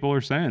lot of people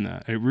are saying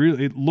that.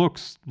 It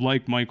looks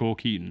like Michael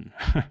Keaton.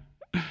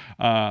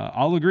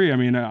 I'll agree. I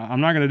mean,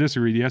 I'm not going to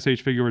disagree. The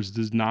SH Figuarts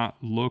does not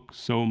look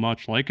so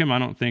much like him. I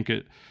don't think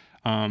it,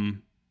 I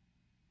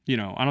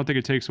don't think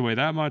it takes away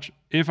that much.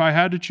 If I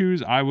had to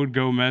choose, I would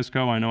go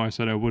Mezco. I know I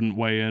said I wouldn't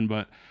weigh in,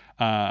 but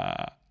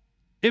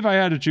if I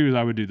had to choose,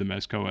 I would do the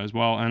Mezco as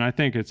well. And I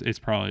think it's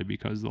probably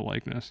because of the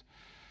likeness.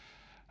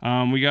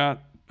 We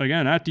got,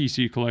 again, at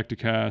DC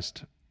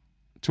Collecticast,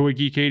 Toy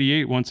Geek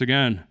 88, once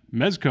again,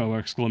 Mezco,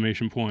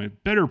 exclamation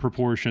point. Better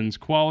proportions,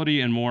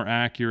 quality, and more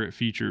accurate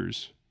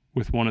features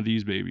with one of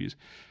these babies.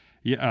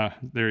 Yeah,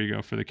 there you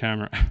go for the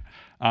camera.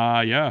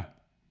 Yeah,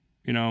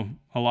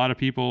 a lot of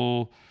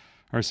people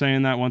are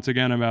saying that once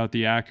again about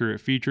the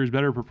accurate features,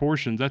 better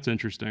proportions. That's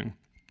interesting.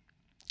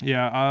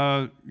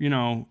 Yeah,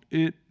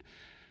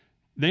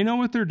 they know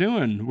what they're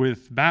doing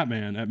with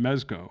Batman at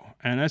Mezco,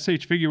 and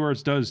SH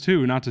Figuarts does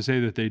too. Not to say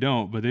that they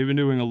don't, but they've been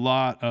doing a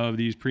lot of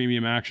these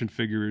premium action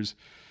figures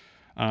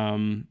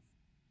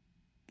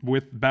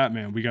with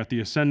Batman. We got the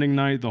Ascending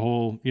Knight, the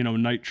whole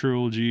Knight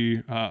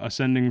trilogy,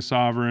 Ascending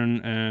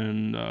Sovereign,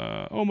 and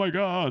oh my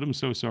God, I'm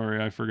so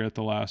sorry, I forget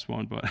the last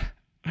one, but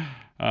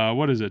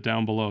what is it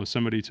down below?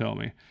 Somebody tell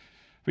me.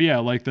 But yeah,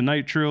 like the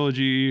Knight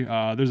trilogy.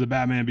 There's a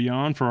Batman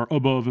Beyond for our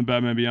Above and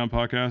Batman Beyond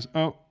podcast.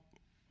 Oh,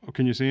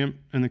 can you see him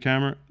in the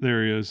camera?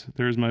 There he is.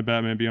 There's my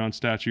Batman Beyond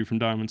statue from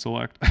Diamond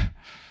Select.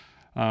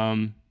 Yeah,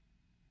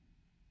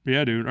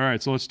 dude. All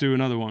right, so let's do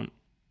another one.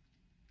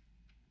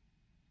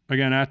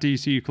 Again, at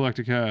DC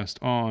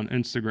Collecticast on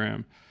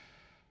Instagram.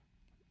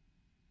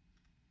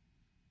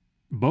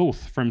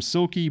 Both from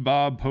Silky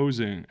Bob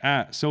Posing,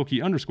 at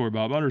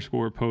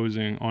Silky_Bob_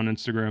 Posing on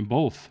Instagram.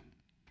 Both.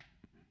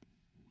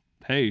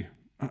 Hey,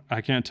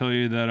 I can't tell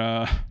you that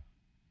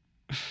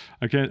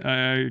I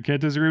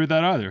can't disagree with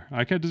that either.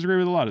 I can't disagree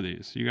with a lot of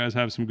these. You guys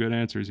have some good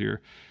answers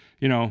here.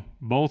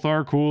 Both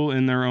are cool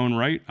in their own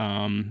right.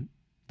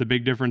 The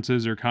big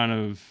differences are kind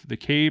of the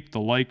cape, the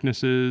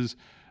likenesses,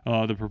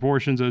 the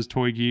proportions, as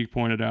Toy Geek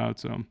pointed out.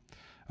 So,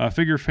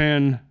 figure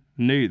fan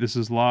Nate, this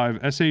is live.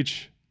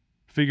 SH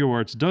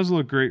Figuarts does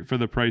look great for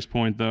the price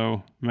point,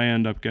 though. May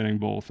end up getting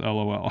both.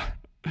 LOL.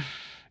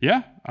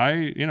 Yeah,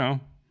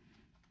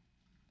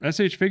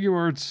 SH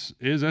Figuarts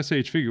is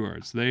SH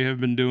Figuarts. They have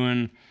been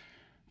doing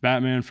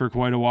Batman for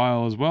quite a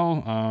while as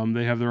well.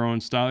 They have their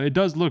own style. It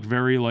does look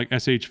very like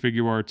SH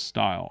Figuarts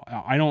style.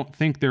 I don't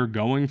think they're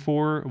going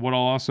for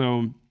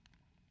some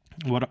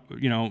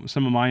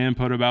of my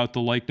input about the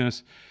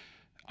likeness.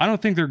 I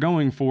don't think they're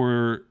going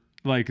for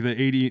like the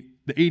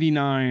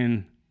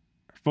 89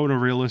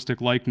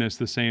 photorealistic likeness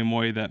the same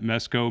way that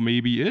Mezco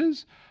maybe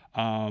is.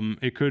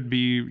 It could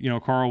be,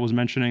 Carl was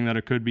mentioning that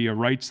it could be a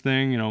rights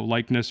thing.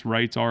 Likeness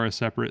rights are a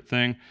separate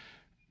thing.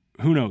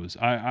 Who knows?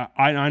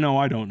 I know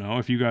I don't know.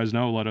 If you guys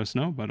know, let us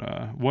know. But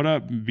what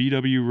up,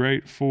 BW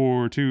Right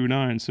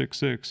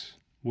 42966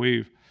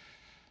 Wave.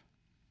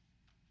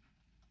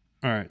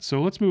 All right,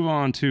 so let's move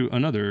on to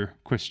another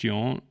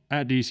question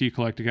at DC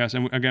Collecticast.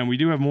 And again, we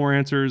do have more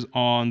answers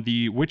on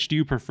the which do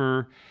you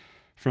prefer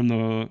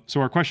so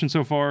our question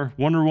so far,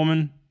 Wonder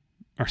Woman,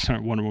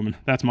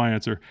 that's my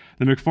answer.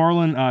 The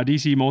McFarlane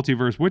DC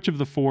Multiverse, which of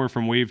the four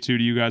from Wave 2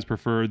 do you guys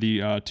prefer?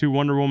 The two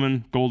Wonder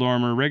Woman, Gold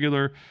Armor,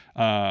 regular,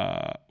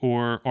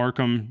 or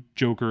Arkham,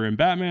 Joker, and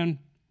Batman?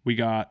 We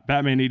got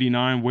Batman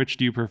 89, which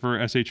do you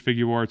prefer, SH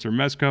Figuarts or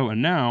Mezco?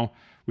 And now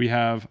we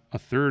have a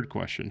third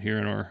question here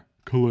in our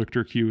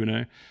collector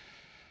Q&A.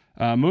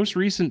 Most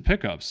recent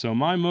pickups. So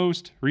my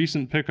most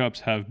recent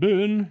pickups have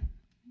been,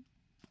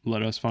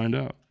 let us find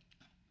out.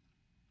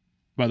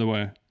 By the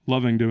way,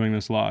 loving doing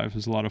this live.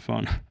 It's a lot of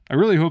fun. I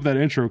really hope that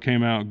intro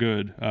came out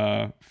good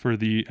for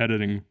the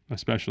editing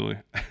especially.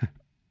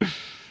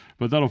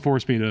 But that'll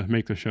force me to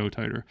make the show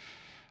tighter.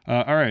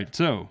 All right,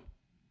 so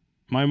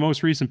my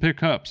most recent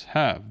pickups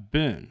have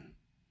been,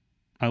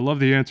 I love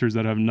the answers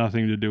that have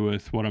nothing to do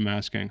with what I'm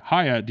asking.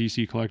 Hi at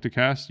DC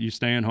Collecticast, you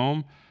staying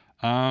home?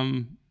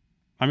 I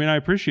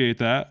appreciate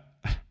that.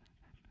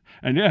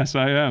 And yes,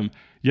 I am.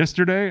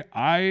 Yesterday,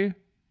 I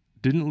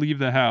didn't leave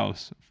the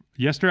house.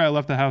 Yesterday, I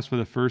left the house for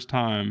the first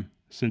time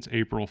since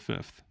April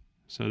 5th.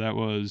 So that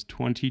was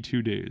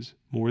 22 days,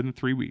 more than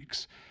 3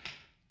 weeks.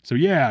 So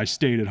yeah, I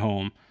stayed at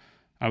home.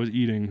 I was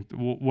eating.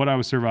 What I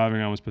was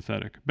surviving on was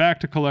pathetic. Back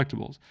to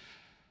collectibles.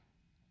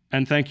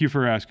 And thank you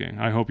for asking.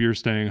 I hope you're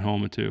staying at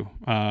home too.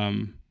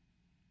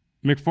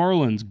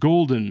 McFarlane's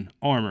Golden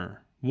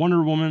Armor.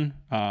 Wonder Woman.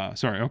 Let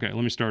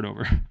me start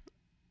over.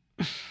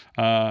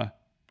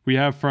 We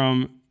have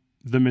from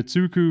the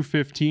Mitsuku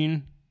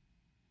 15.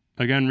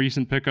 Again,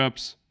 recent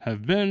pickups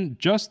have been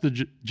just the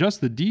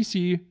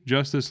DC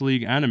Justice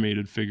League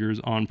animated figures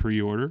on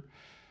pre-order.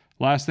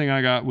 Last thing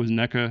I got was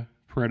NECA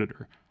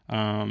Predator.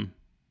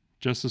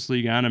 Justice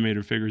League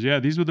animated figures. Yeah,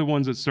 these were the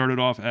ones that started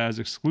off as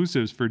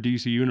exclusives for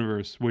DC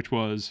Universe, which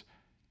was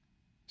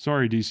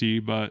Sorry,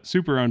 DC, but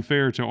super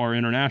unfair to our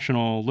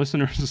international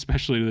listeners,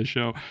 especially to the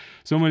show.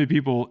 So many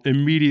people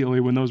immediately,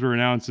 when those were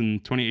announced in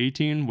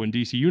 2018, when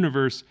DC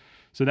Universe,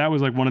 so that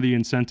was like one of the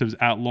incentives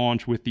at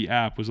launch with the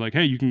app was like,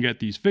 hey, you can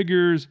get these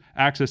figures,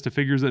 access to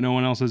figures that no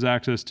one else has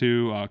access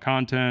to,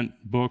 content,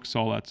 books,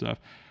 all that stuff.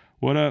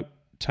 What up,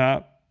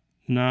 Top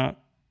Not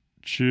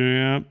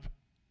Champ?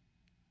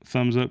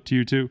 Thumbs up to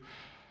you too.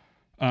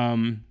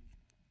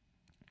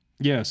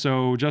 Yeah,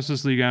 so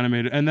Justice League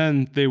Animated, and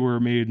then they were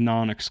made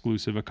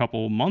non-exclusive a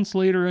couple months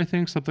later, I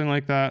think, something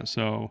like that.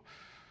 So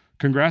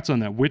congrats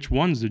on that. Which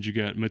ones did you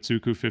get,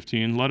 Mitsuku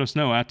 15? Let us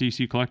know at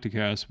DC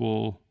Collecticast.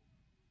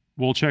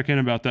 We'll check in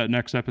about that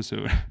next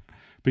episode.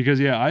 Because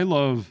yeah, I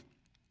really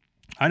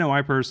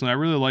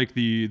like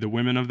the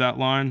women of that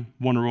line.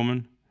 Wonder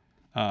Woman.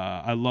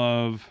 I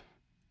love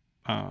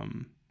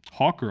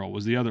Hawkgirl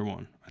was the other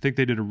one. I think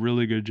they did a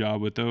really good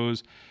job with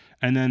those.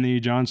 And then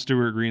the Jon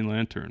Stewart Green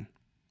Lantern.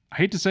 I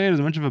hate to say it, as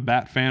much of a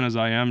Bat fan as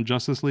I am,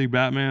 Justice League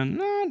Batman,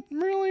 not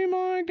really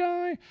my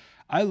guy.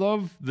 I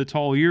love the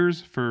tall ears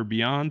for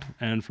Beyond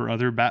and for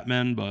other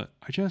Batmen, but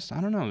I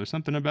don't know. There's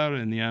something about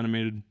it in the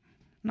animated,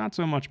 not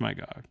so much my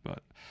guy,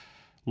 but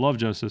love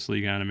Justice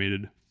League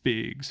Animated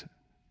figs.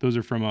 Those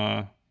are from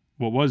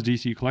what was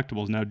DC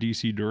Collectibles, now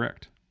DC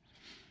Direct.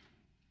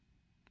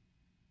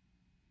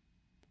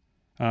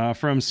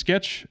 From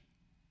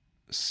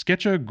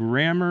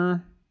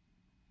Sketchagrammer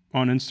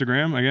on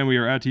Instagram. Again, we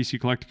are at DC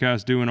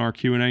Collecticast doing our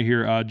Q&A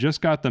here.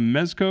 Just got the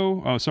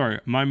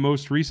Mezco, my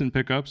most recent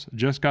pickups.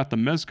 Just got the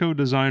Mezco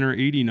Designer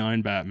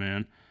 89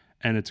 Batman,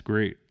 and it's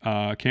great.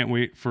 Can't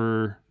wait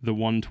for the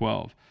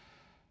 112.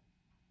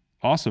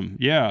 Awesome.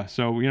 Yeah,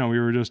 so, we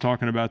were just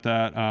talking about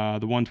that.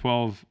 The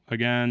 112,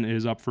 again,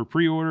 is up for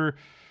pre-order.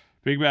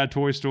 Big Bad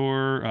Toy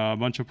Store, a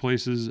bunch of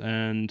places,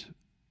 and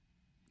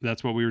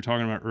that's what we were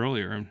talking about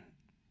earlier.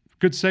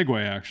 Good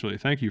segue, actually.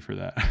 Thank you for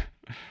that.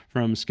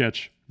 From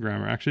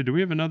Sketchagrammer. Actually, do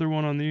we have another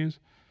one on these?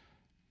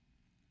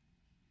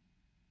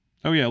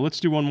 Oh yeah,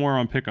 let's do one more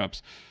on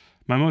pickups.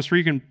 My most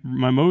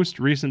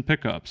recent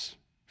pickups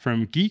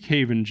from Geek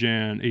Haven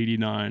Jan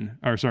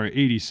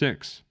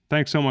 86.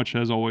 Thanks so much,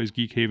 as always,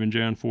 Geek Haven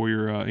Jan, for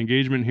your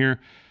engagement here.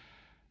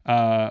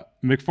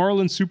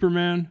 McFarlane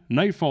Superman,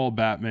 Nightfall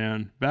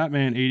Batman,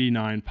 Batman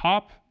 89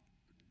 Pop,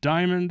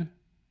 Diamond,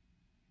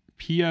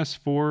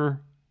 PS4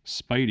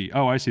 Spidey.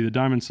 Oh, I see, the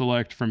Diamond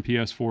Select from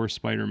PS4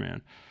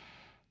 Spider-Man.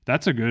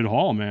 That's a good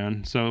haul,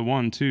 man. So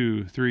 1,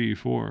 2, 3,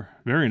 4.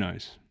 Very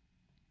nice.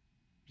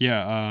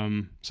 Yeah,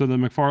 so the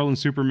McFarlane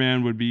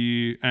Superman would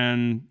be,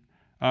 and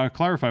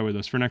clarify with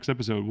us for next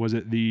episode, was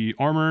it the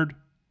armored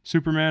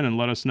Superman? And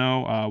let us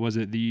know. Was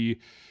it the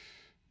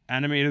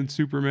animated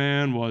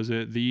Superman? Was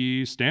it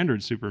the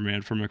standard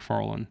Superman from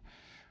McFarlane?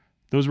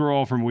 Those were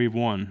all from Wave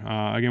 1.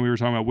 Again, we were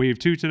talking about Wave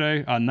 2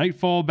 today.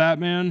 Nightfall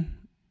Batman.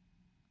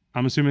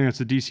 I'm assuming that's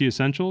the DC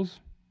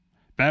Essentials.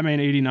 Batman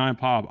 89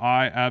 Pop.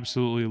 I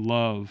absolutely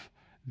love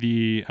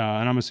the,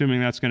 and I'm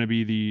assuming that's going to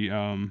be the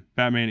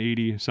Batman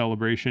 80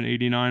 Celebration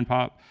 89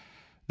 Pop.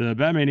 The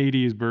Batman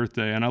 80's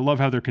birthday, and I love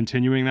how they're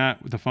continuing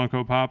that with the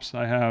Funko Pops.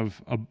 I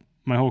have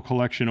my whole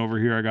collection over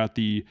here. I got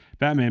the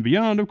Batman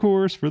Beyond, of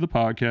course, for the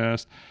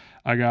podcast.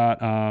 I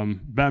got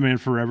Batman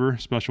Forever,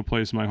 special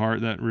place in my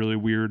heart, that really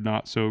weird,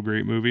 not so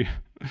great movie.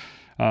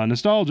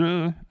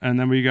 Nostalgia. And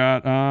then we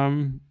got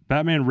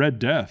Batman Red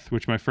Death,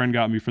 which my friend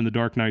got me from the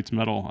Dark Knight's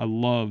Metal. I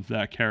love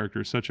that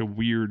character. Such a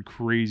weird,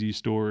 crazy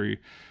story.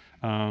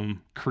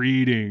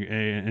 Creating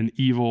an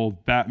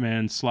evil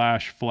Batman /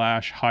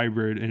 Flash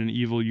hybrid in an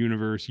evil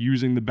universe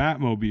using the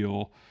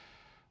Batmobile.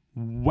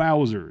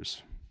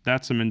 Wowzers.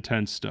 That's some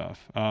intense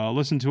stuff.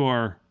 Listen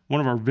to one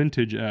of our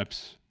vintage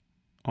eps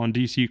on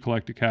DC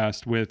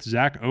Collecticast with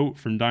Zach Oat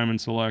from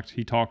Diamond Select.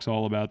 He talks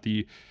all about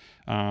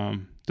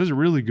does a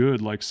really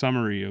good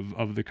summary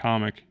of the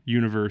comic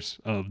universe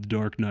of the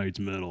Dark Knight's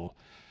Metal.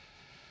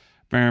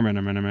 So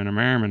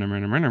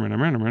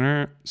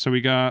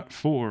we got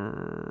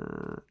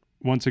for,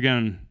 once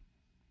again,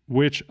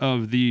 which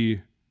of the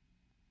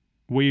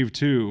Wave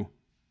 2,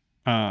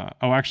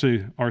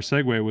 actually our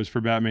segue was for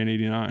Batman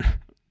 89.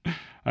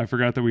 I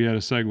forgot that we had a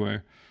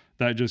segue.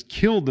 That just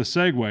killed the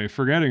segue,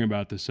 forgetting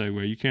about the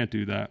segue. You can't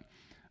do that.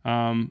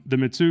 The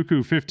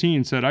Mitsuku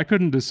 15 said, I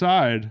couldn't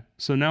decide,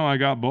 so now I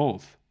got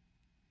both.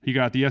 He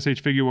got the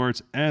SH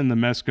Figuarts and the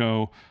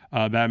Mezco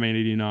Batman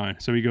 89.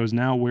 So he goes,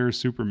 now where's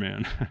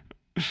Superman?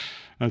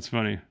 That's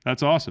funny.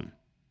 That's awesome.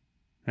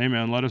 Hey,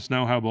 man, let us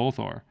know how both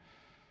are.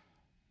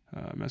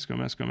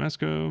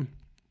 Mezco.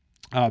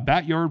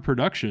 Batyard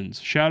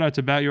Productions. Shout out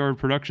to Batyard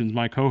Productions,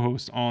 my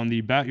co-host on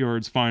the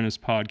Batyard's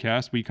Finest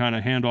podcast. We kind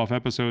of hand off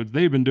episodes.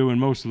 They've been doing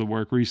most of the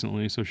work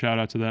recently, so shout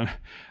out to them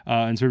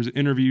in terms of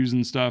interviews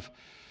and stuff.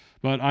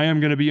 But I am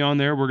going to be on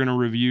there. We're going to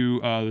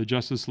review the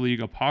Justice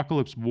League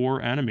Apocalypse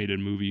War animated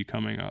movie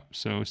coming up.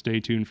 So stay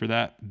tuned for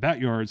that.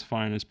 Batyard's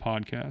Finest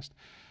podcast.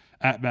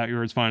 At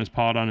Batyard's Finest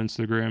Pod on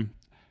Instagram.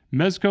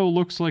 Mezco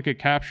looks like it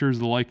captures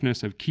the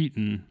likeness of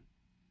Keaton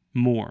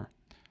more.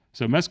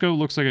 So Mezco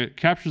looks like it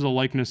captures the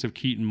likeness of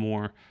Keaton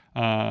more.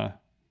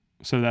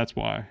 So that's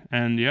why.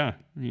 And yeah,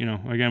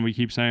 again, we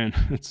keep saying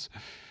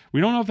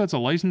we don't know if that's a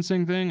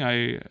licensing thing.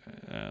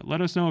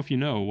 Let us know if you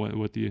know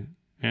what the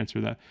answer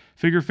to that.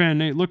 Figure fan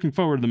Nate, looking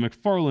forward to the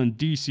McFarlane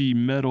DC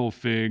metal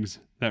figs.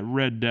 That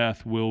Red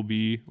Death will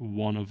be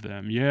one of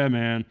them. Yeah,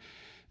 man.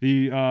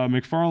 The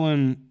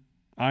McFarlane,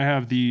 I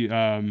have the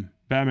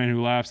Batman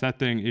Who Laughs. That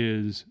thing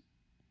is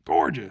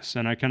gorgeous,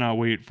 and I cannot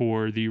wait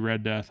for the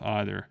Red Death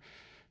either.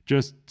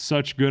 Just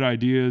such good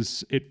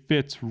ideas. It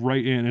fits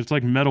right in. It's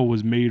like metal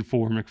was made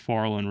for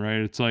McFarlane,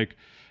 right? It's like,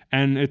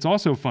 and it's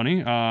also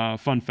funny,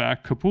 fun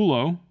fact,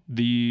 Capullo,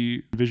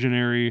 the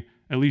visionary,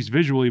 at least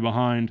visually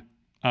behind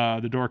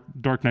the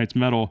Dark Knight's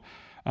metal,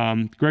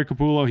 Greg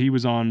Capullo, he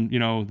was on,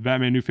 the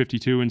Batman New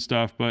 52 and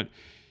stuff, but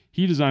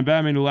he designed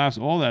Batman Who Laughs,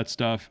 all that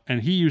stuff,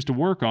 and he used to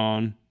work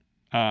on,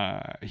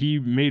 he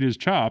made his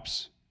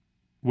chops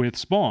with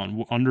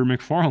Spawn under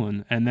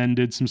McFarlane, and then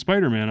did some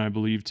Spider-Man, I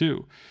believe,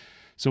 too.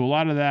 So a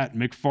lot of that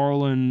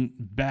McFarlane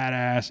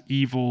badass,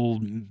 evil,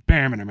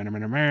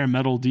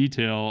 metal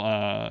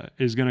detail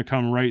is going to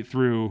come right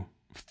through,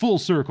 full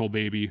circle,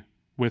 baby,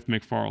 with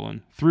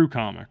McFarlane, through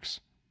comics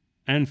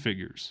and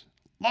figures.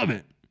 Love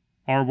it.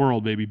 Our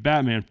world, baby.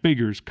 Batman,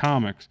 figures,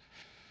 comics.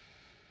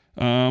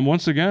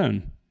 Once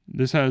again,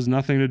 this has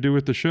nothing to do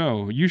with the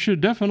show. You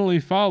should definitely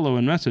follow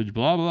and message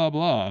blah, blah,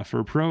 blah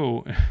for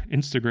pro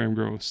Instagram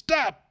growth.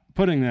 Stop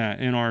putting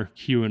that in our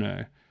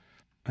Q&A.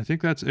 I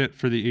think that's it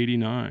for the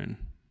 89.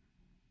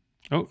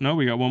 Oh, no,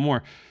 we got one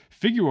more.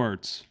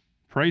 Figuarts,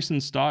 price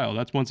and style.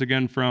 That's once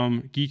again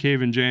from Geek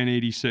Haven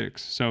Jan86.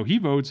 So he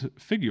votes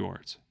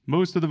Figuarts.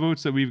 Most of the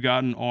votes that we've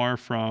gotten are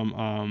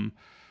from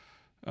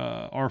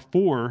are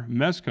for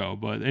Mezco,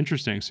 but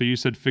interesting. So you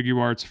said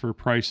Figuarts for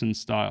price and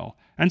style.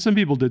 And some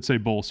people did say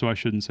both, so I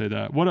shouldn't say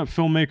that. What up,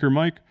 filmmaker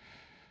Mike?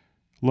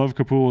 Love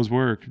Capullo's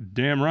work.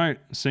 Damn right.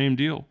 Same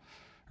deal.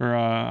 Or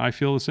I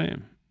feel the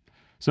same.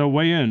 So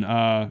weigh in.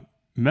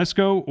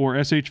 Mezco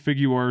or SH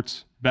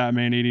Figuarts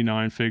Batman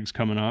 89 figs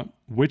coming up.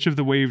 Which of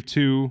the Wave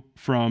 2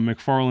 from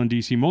McFarlane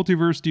DC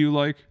Multiverse do you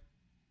like?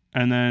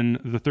 And then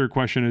the third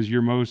question is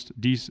your most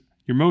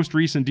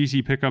recent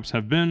DC pickups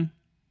have been.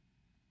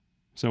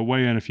 So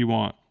weigh in if you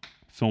want,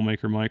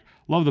 filmmaker Mike.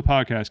 Love the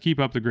podcast. Keep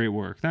up the great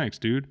work. Thanks,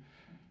 dude.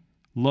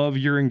 Love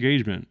your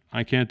engagement.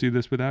 I can't do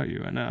this without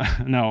you. And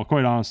no,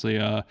 quite honestly,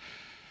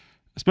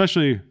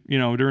 especially,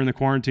 during the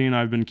quarantine,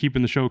 I've been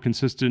keeping the show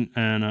consistent,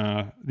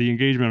 and the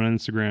engagement on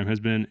Instagram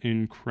has been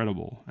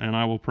incredible. And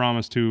I will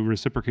promise to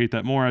reciprocate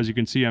that more. As you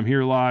can see, I'm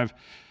here live,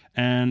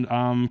 and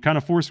I'm kind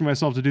of forcing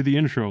myself to do the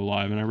intro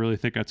live, and I really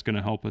think that's going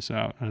to help us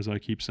out, as I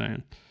keep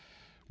saying.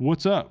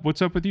 What's up?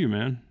 What's up with you,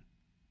 man?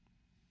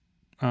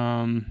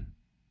 All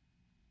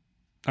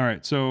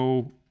right,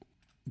 so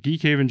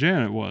Geek Haven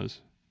Janet was,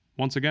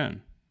 once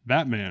again,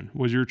 Batman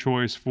was your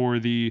choice for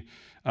the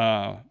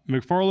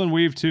McFarlane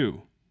Wave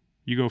 2.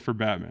 You go for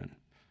Batman.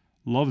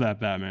 Love that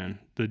Batman.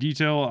 The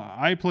detail,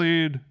 I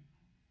played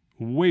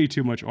way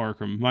too much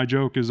Arkham. My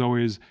joke is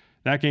always,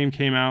 that game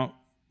came out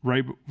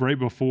right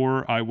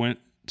before I went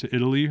to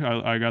Italy.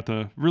 I got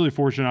the really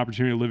fortunate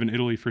opportunity to live in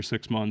Italy for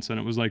 6 months, and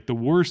it was like the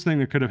worst thing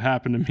that could have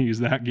happened to me is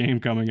that game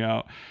coming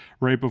out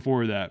right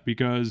before that,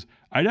 because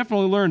I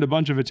definitely learned a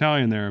bunch of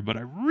Italian there, but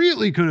I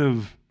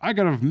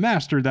could have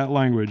mastered that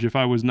language if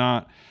I was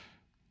not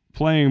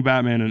playing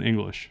Batman in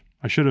English.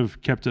 I should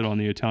have kept it on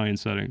the Italian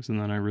settings,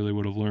 and then I really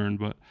would have learned.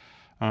 But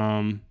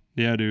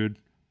yeah, dude,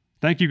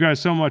 thank you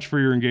guys so much for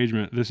your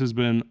engagement. This has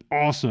been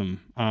awesome.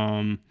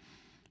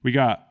 We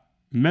got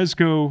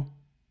Mezco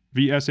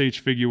v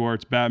SH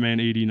Figuarts Batman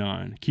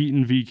 89.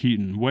 Keaton v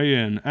Keaton. Weigh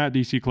in at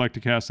DC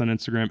Collecticast on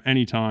Instagram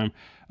anytime.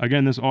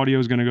 Again, this audio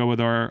is going to go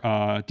with our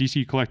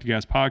DC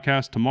Collecticast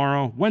podcast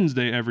tomorrow,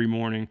 Wednesday every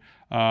morning.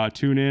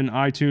 Tune in,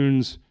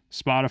 iTunes,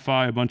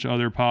 Spotify, a bunch of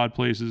other pod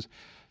places.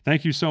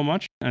 Thank you so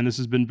much. And this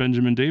has been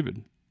Benjamin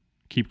David.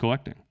 Keep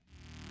collecting.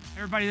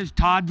 Everybody, this is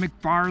Todd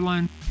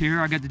McFarlane here.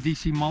 I got the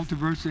DC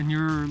Multiverse, and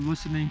you're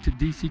listening to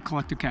DC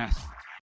Collecticast.